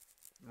 I'm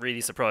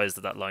really surprised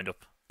that that lined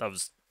up. That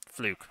was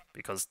fluke,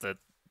 because the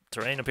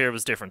terrain up here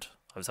was different.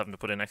 I was having to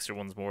put in extra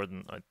ones more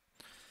than I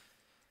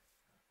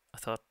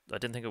thought. I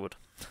didn't think it would.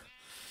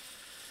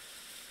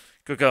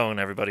 Good going,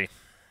 everybody.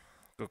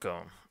 Good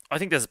going. I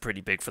think this is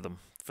pretty big for them,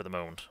 for the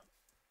moment.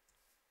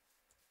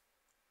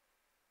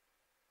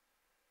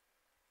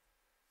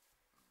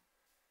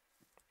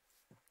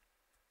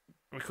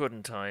 We could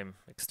in time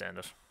extend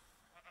it.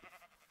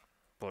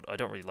 But I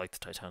don't really like the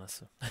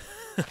Titanis,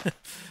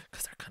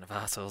 because they're kind of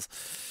assholes.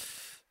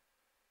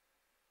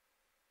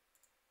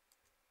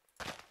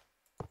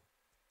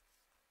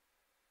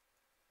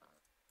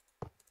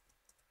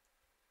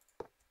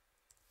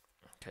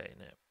 Okay,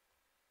 now.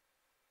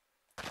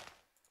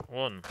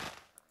 1,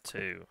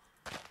 2,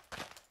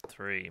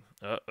 3.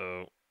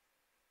 Uh-oh.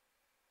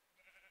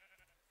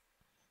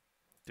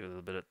 Do a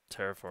little bit of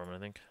terraforming, I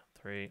think.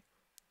 3,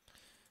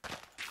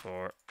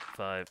 4,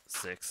 5,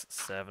 6,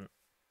 7.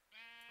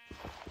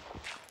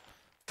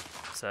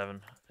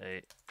 7,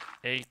 8,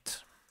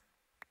 8.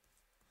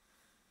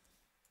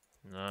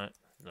 9,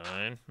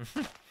 9.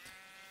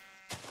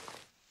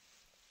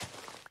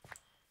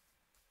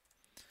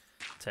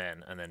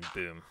 10, and then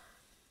boom.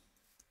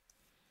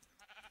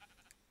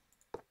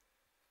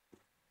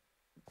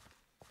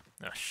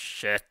 Ah,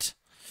 shit.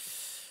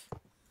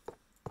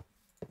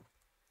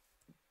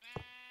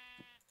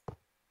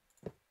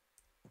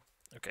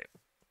 Okay.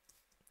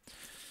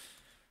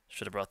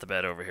 Should have brought the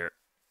bed over here.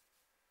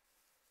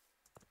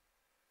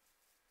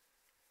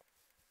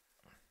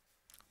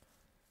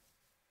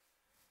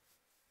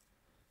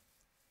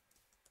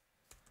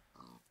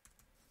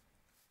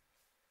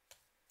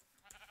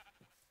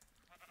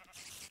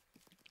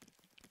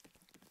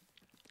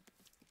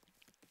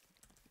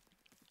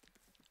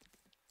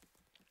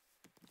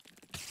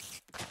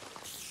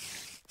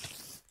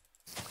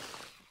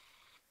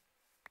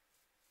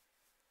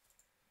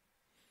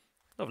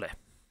 Lovely.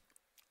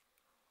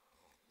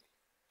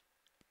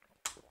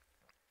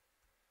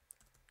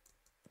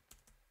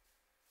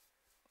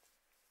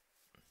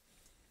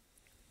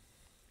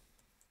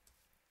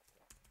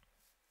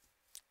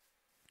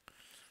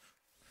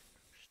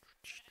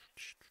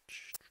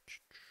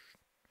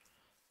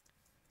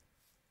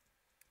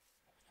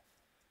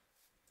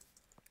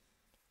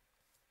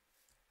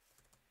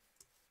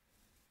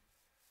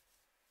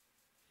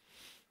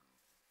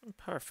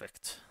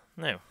 Perfect.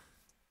 Now,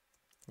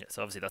 yes,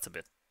 obviously that's a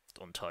bit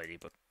untidy,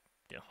 but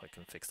yeah, I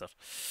can fix that.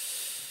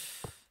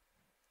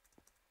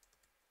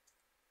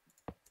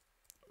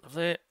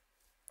 Lovely.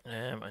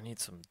 I need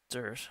some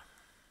dirt.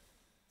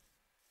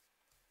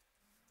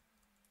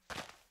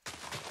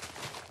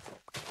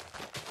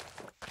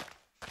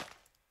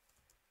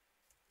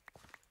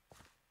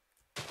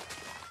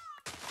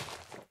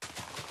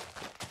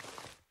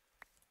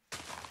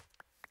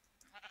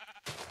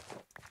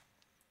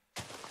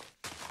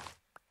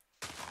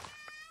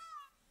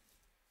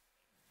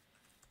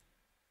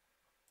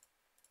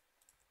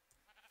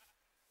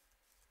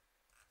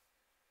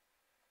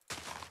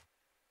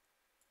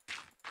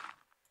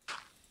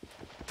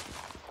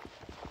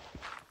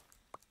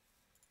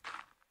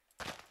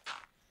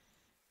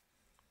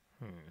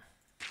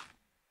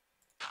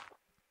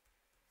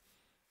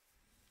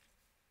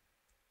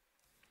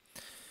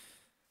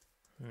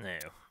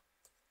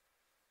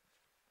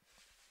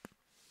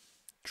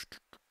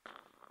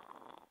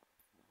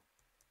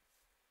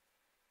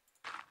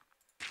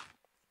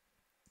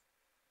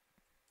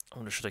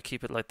 wonder, should I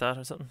keep it like that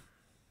or something?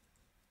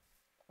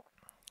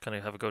 Kind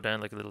of have it go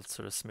down like a little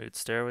sort of smooth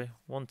stairway.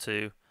 1,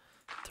 2,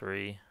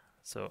 3.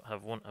 So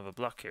have a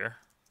block here,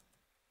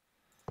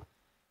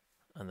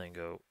 and then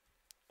go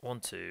 1,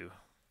 2,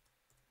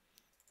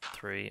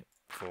 3,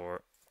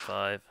 4,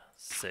 5,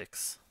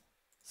 6,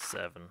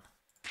 7,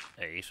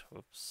 8.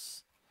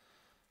 Whoops.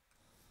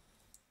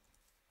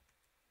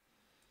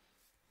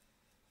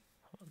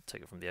 I'll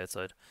take it from the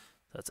outside.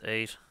 That's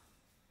 8.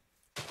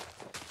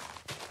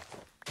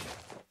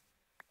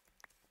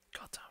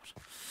 God damn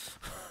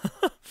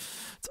it.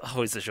 It's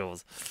always the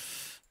shovels.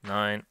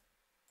 9,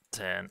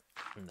 10,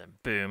 and then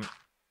boom.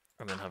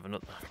 And then have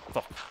another.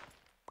 Fuck.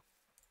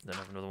 Then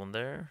have another one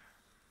there.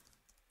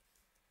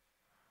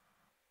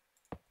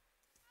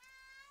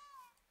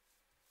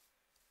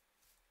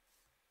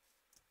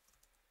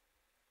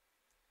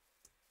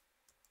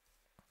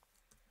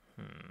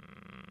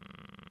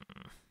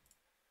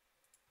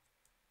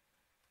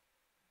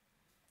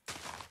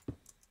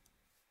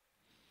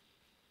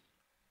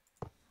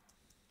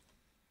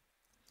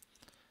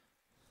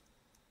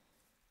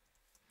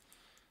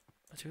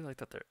 I do like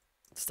that there.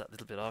 It's that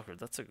little bit awkward.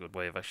 That's a good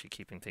way of actually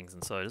keeping things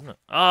inside, isn't it?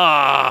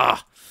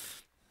 Ah!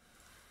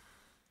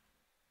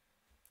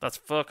 That's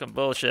fucking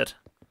bullshit.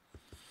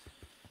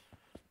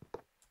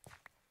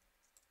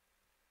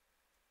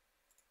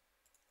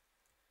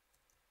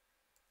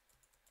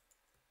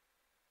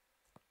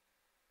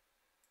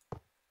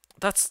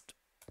 That's...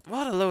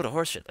 What a load of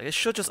horseshit. Like, it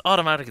should just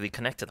automatically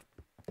connect to the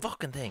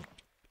fucking thing.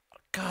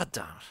 God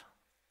damn it.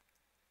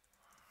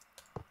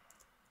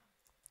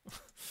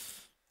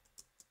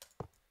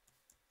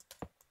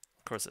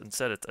 Of course,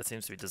 instead it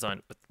seems to be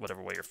designed with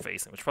whatever way you're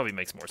facing, which probably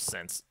makes more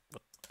sense.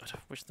 But I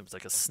wish there was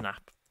like a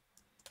snap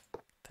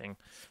thing.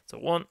 So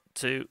 1,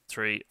 2,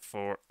 3,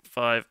 4,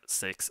 5,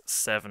 6,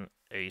 7,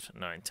 8,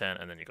 9, 10,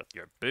 and then you got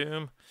your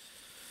boom.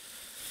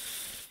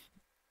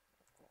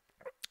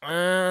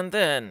 And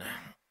then,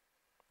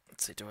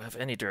 let's see, do I have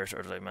any dirt,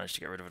 or did I manage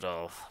to get rid of it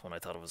all when I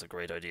thought it was a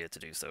great idea to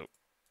do so?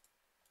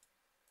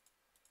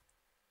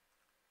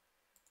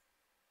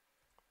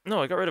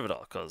 No, I got rid of it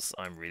all because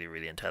I'm really,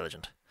 really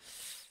intelligent.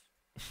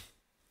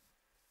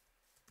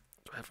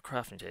 Do I have a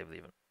crafting table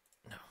even?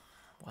 No.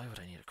 Why would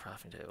I need a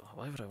crafting table?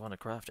 Why would I want to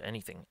craft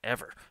anything,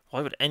 ever?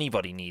 Why would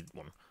anybody need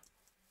one?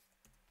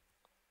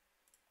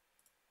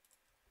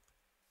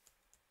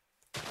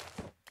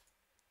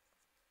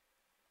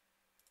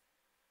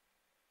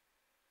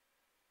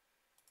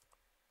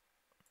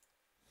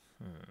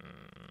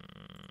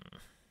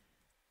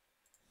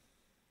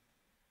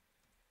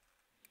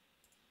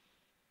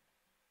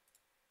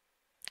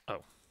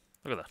 Oh,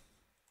 look at that.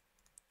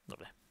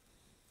 Lovely.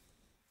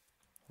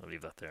 I'll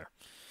leave that there.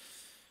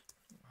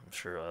 I'm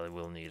sure I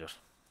will need it.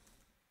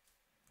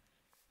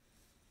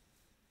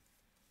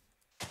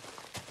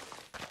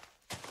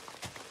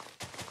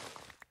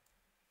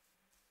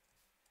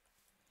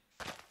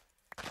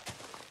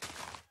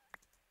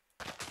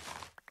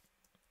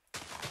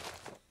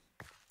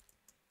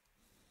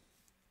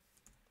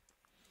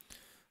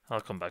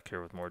 I'll come back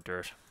here with more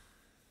dirt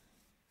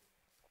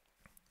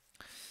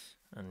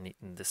and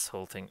neaten this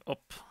whole thing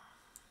up.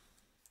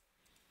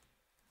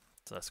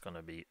 So that's going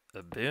to be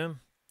a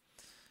boom.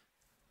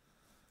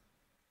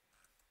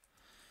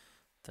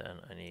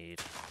 Then I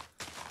need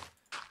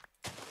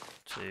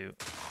 2,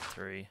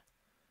 3,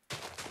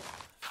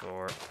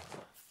 4,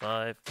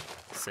 5,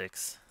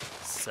 6,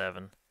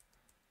 7,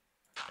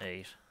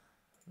 8,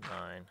 9,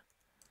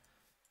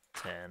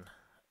 10,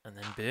 and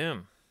then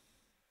boom.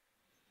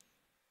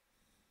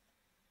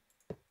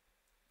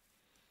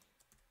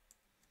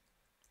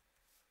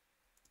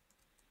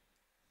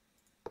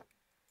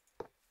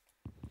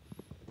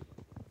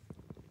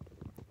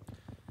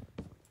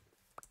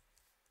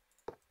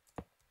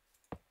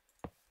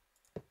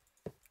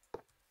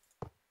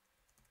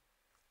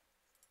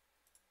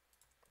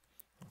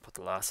 Put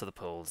the last of the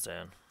poles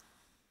down.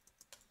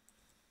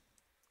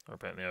 Or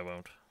apparently I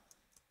won't.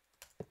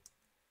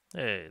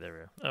 Hey, there we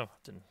go.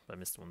 Oh, I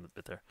missed one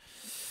bit there.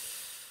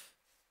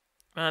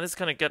 Man, this is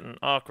kind of getting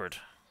awkward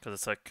because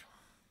it's like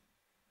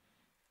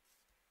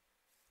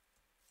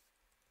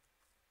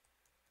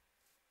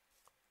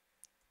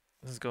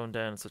this is going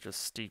down such a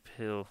steep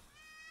hill.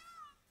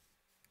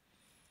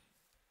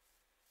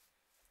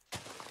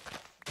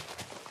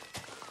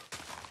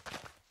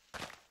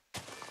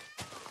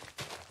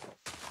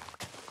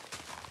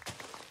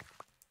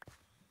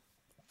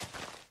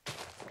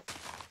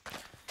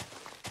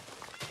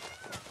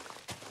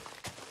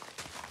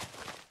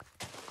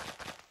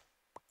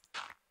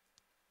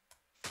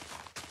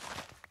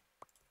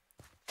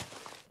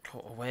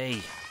 Go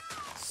away,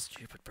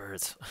 stupid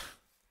birds.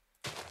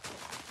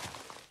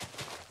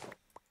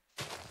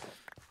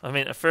 I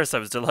mean, at first I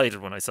was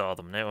delighted when I saw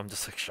them. Now I'm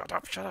just like, shut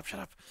up, shut up, shut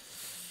up.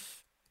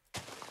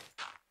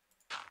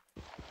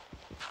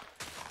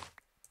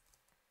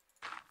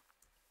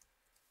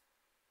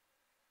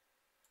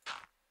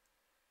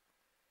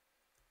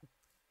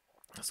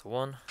 So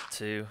 1,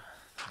 2,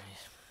 3.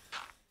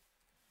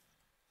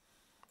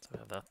 So we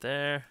have that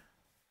there.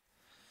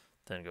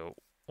 Then go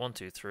 1,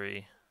 2,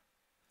 3.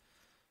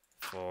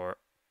 4,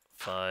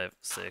 5,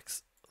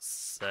 6,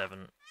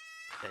 7,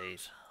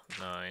 8,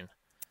 9,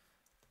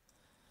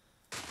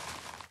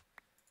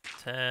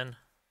 10.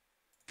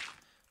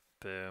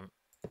 Boom.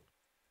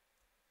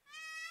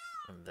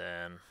 And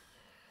then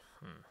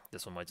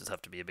this one might just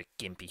have to be a bit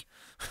gimpy.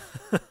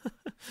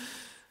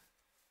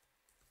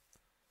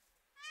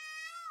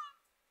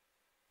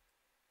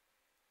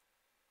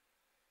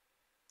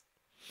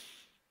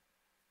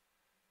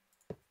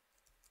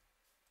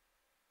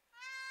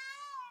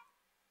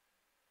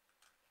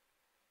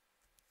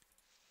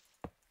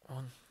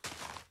 1,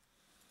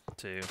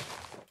 2,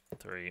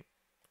 3,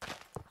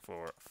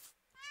 4,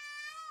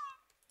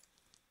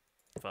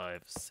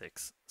 5,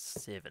 6,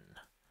 7.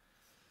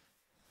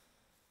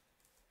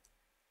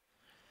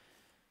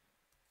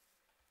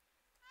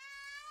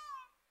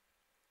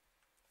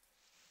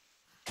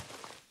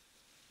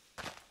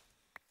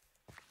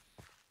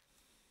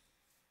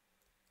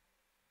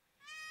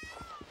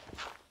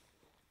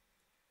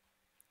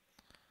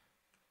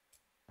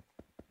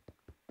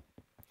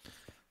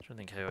 I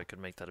think how I could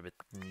make that a bit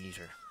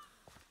neater.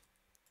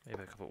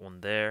 Maybe I could put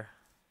one there.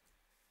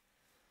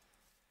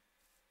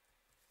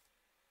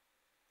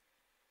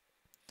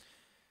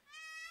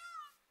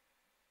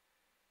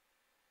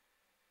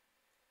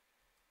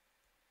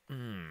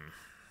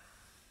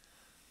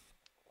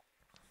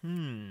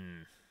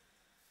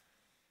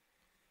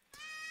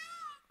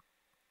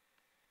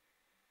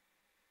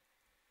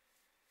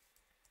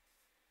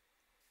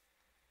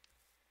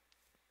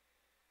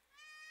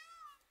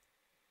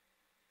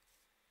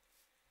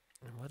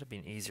 It might have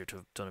been easier to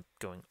have done it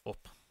going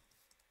up.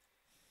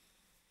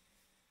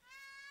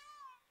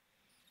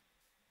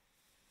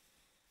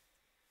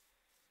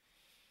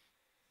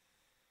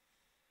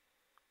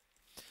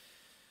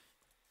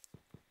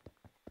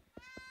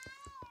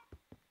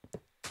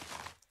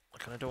 I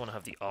kind of don't want to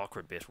have the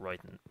awkward bit right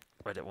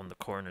at one of the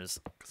corners,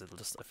 because it'll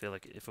just, I feel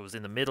like if it was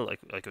in the middle,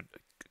 I could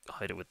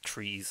hide it with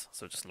trees,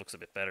 so it just looks a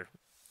bit better.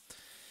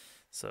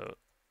 So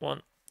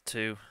 1,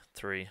 2,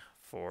 3,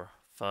 4,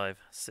 5,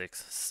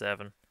 6,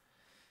 7,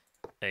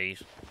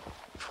 8,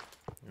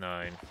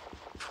 9,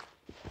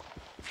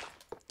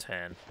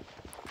 10.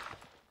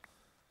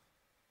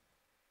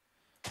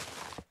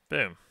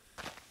 Boom.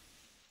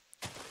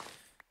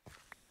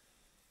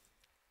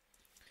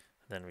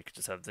 Then we could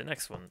just have the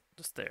next one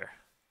just there.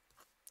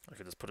 I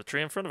could just put a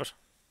tree in front of it.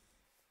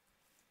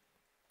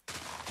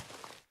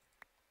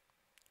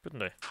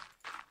 Couldn't I?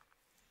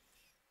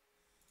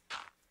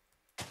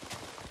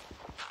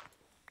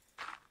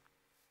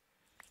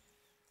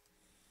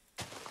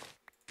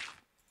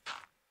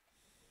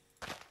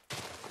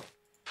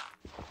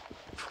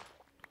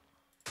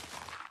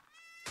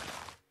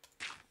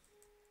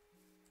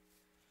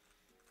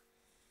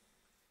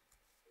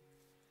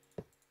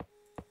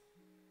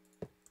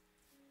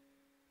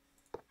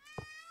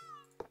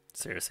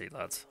 Seriously,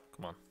 lads,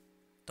 come on.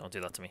 Don't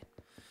do that to me.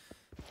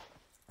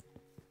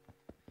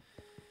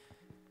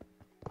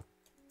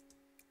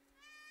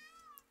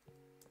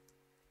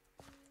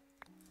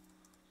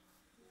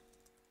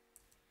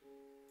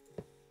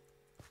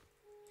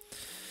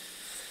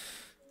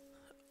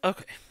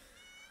 Okay.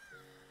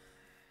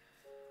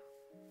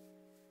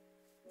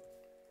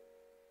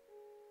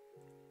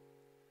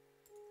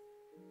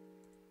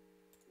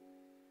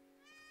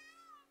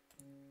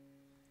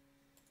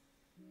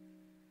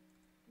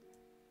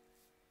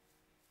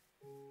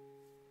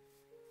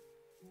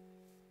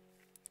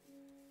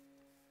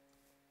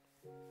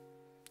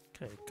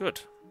 Okay, good.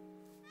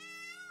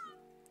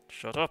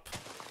 Shut up.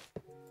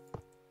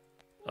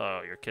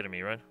 Oh, you're kidding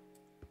me, right?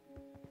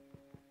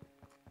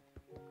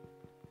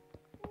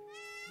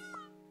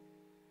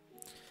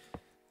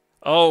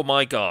 Oh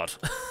my god.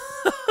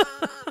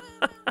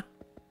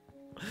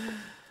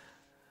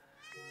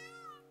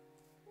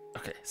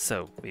 Okay,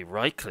 so we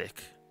right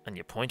click and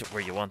you point it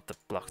where you want the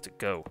block to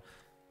go.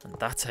 And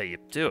that's how you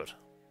do it.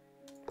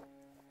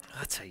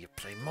 That's how you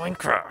play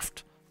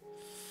Minecraft.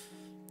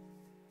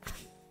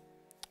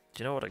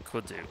 Do you know what I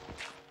could do?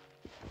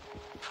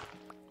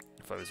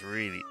 If I was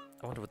really...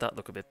 I wonder would that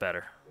look a bit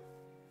better?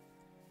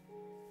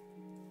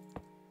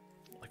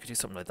 I could do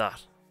something like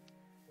that.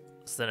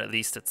 So then at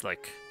least it's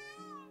like...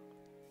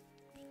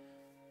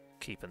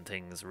 keeping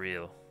things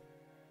real.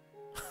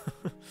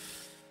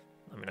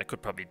 I mean, I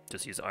could probably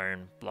just use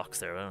iron blocks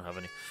there. I don't have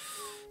any.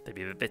 They'd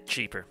be a bit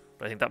cheaper.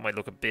 But I think that might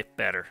look a bit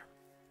better.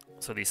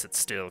 So at least it's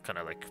still kind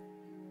of like...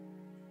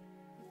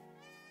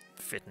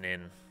 fitting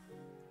in.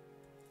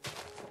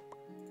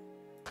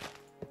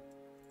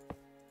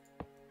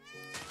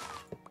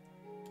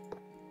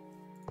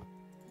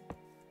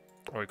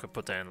 Or we could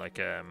put down like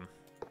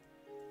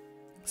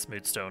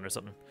smooth stone or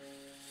something.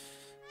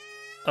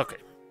 Okay.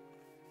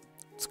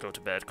 Let's go to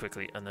bed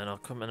quickly and then I'll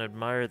come and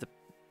admire the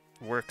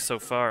work so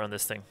far on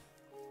this thing.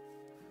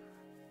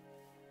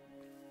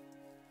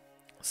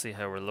 See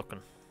how we're looking.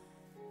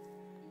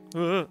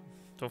 Don't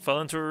fall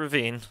into a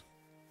ravine.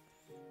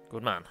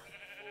 Good man.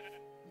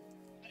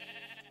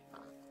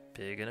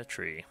 Pig in a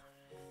tree.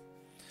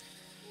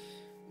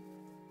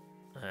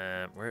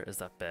 Where is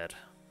that bed?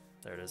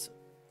 There it is.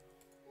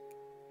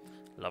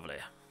 Lovely.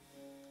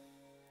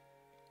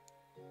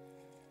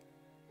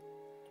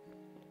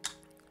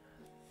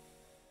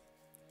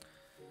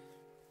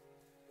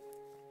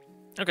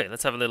 Okay,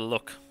 let's have a little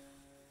look.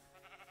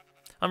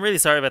 I'm really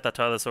sorry about that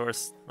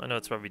Tylosaurus. I know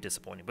it's probably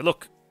disappointing, but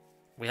look,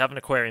 we have an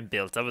aquarium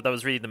built. That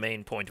was really the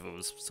main point of it,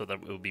 was so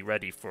that it will be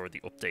ready for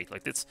the update.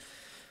 Like this,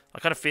 I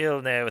kind of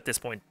feel now at this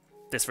point,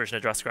 this version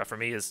of Jurassicraft for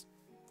me is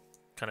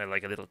kind of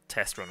like a little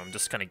test run. I'm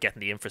just kind of getting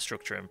the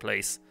infrastructure in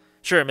place.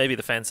 Sure, maybe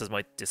the fences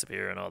might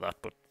disappear and all that,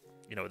 but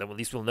you know, then at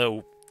least we'll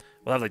know.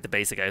 We'll have like the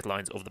basic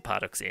outlines of the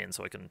paddocks in,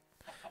 so I can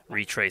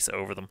retrace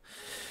over them.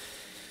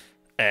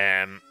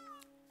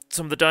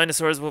 Some of the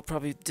dinosaurs will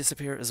probably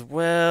disappear as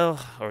well,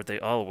 or they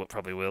all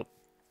probably will.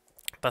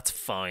 That's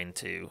fine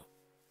too,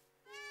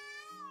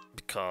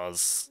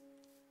 because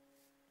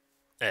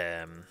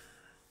the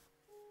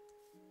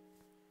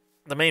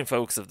main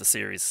focus of the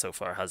series so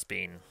far has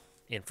been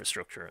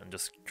infrastructure and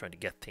just trying to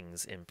get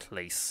things in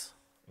place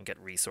and get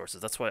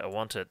resources. That's why I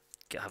want to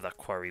have that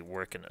quarry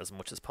working as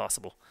much as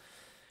possible.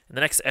 In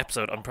the next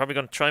episode, I'm probably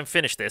going to try and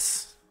finish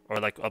this. Or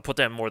like, I'll put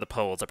down more of the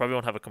poles. I probably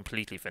won't have it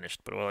completely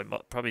finished, but what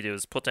I'll probably do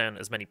is put down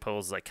as many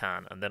poles as I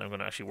can, and then I'm going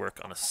to actually work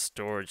on a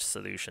storage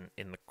solution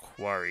in the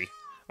quarry,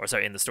 or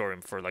sorry, in the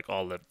storeroom for like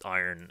all the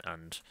iron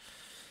and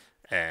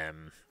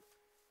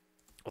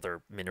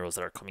other minerals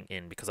that are coming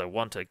in, because I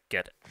want to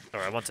get,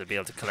 or I want to be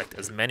able to collect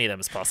as many of them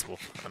as possible,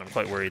 and I'm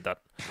quite worried that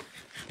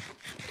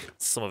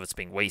some of it's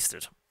being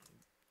wasted.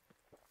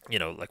 You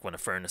know, like when a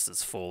furnace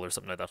is full or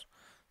something like that.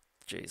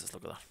 Jesus,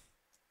 look at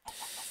that.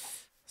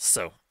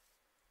 So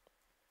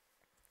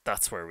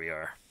that's where we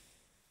are.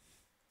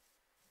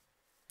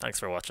 Thanks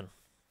for watching.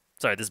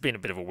 Sorry, this has been a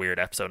bit of a weird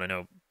episode, I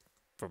know,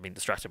 for being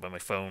distracted by my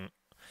phone.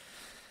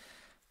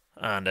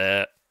 And,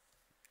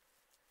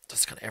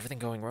 just kind of everything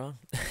going wrong.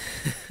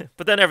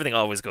 But then everything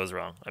always goes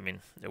wrong. I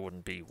mean, it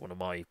wouldn't be one of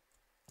my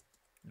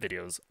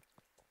videos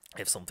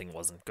if something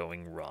wasn't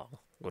going wrong,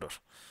 would it?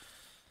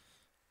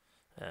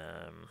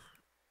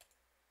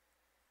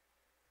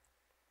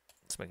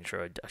 Just making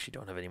sure I actually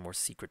don't have any more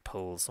secret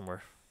poles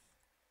somewhere.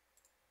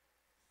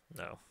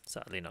 No,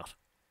 sadly not.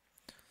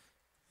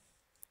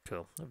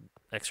 Cool.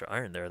 Extra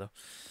iron there, though.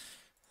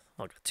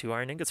 I'll get 2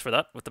 iron ingots for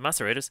that with the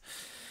macerators.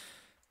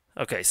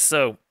 Okay,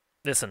 so,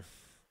 listen.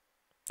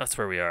 That's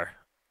where we are.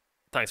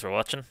 Thanks for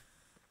watching.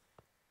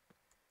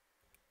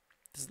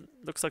 This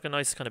looks like a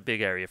nice kind of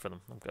big area for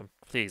them. I'm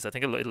pleased. I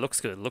think it looks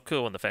good. Look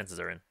cool when the fences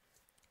are in.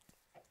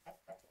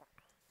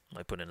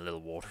 Might put in a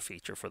little water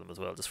feature for them as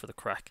well, just for the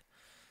crack.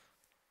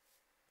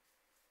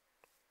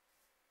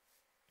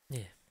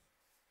 Yeah.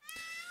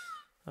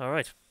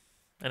 Alright.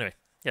 Anyway,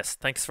 yes,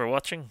 thanks for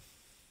watching.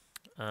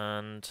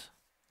 And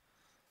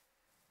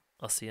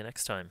I'll see you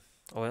next time.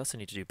 Oh, I also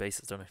need to do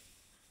bases, don't I?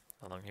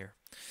 Along here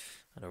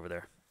and over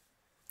there.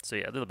 So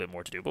yeah, a little bit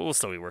more to do, but we'll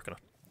slowly work on it.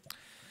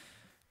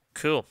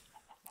 Cool.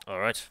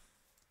 Alright.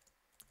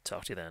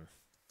 Talk to you then.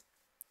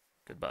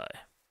 Goodbye.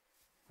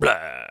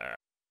 Blah.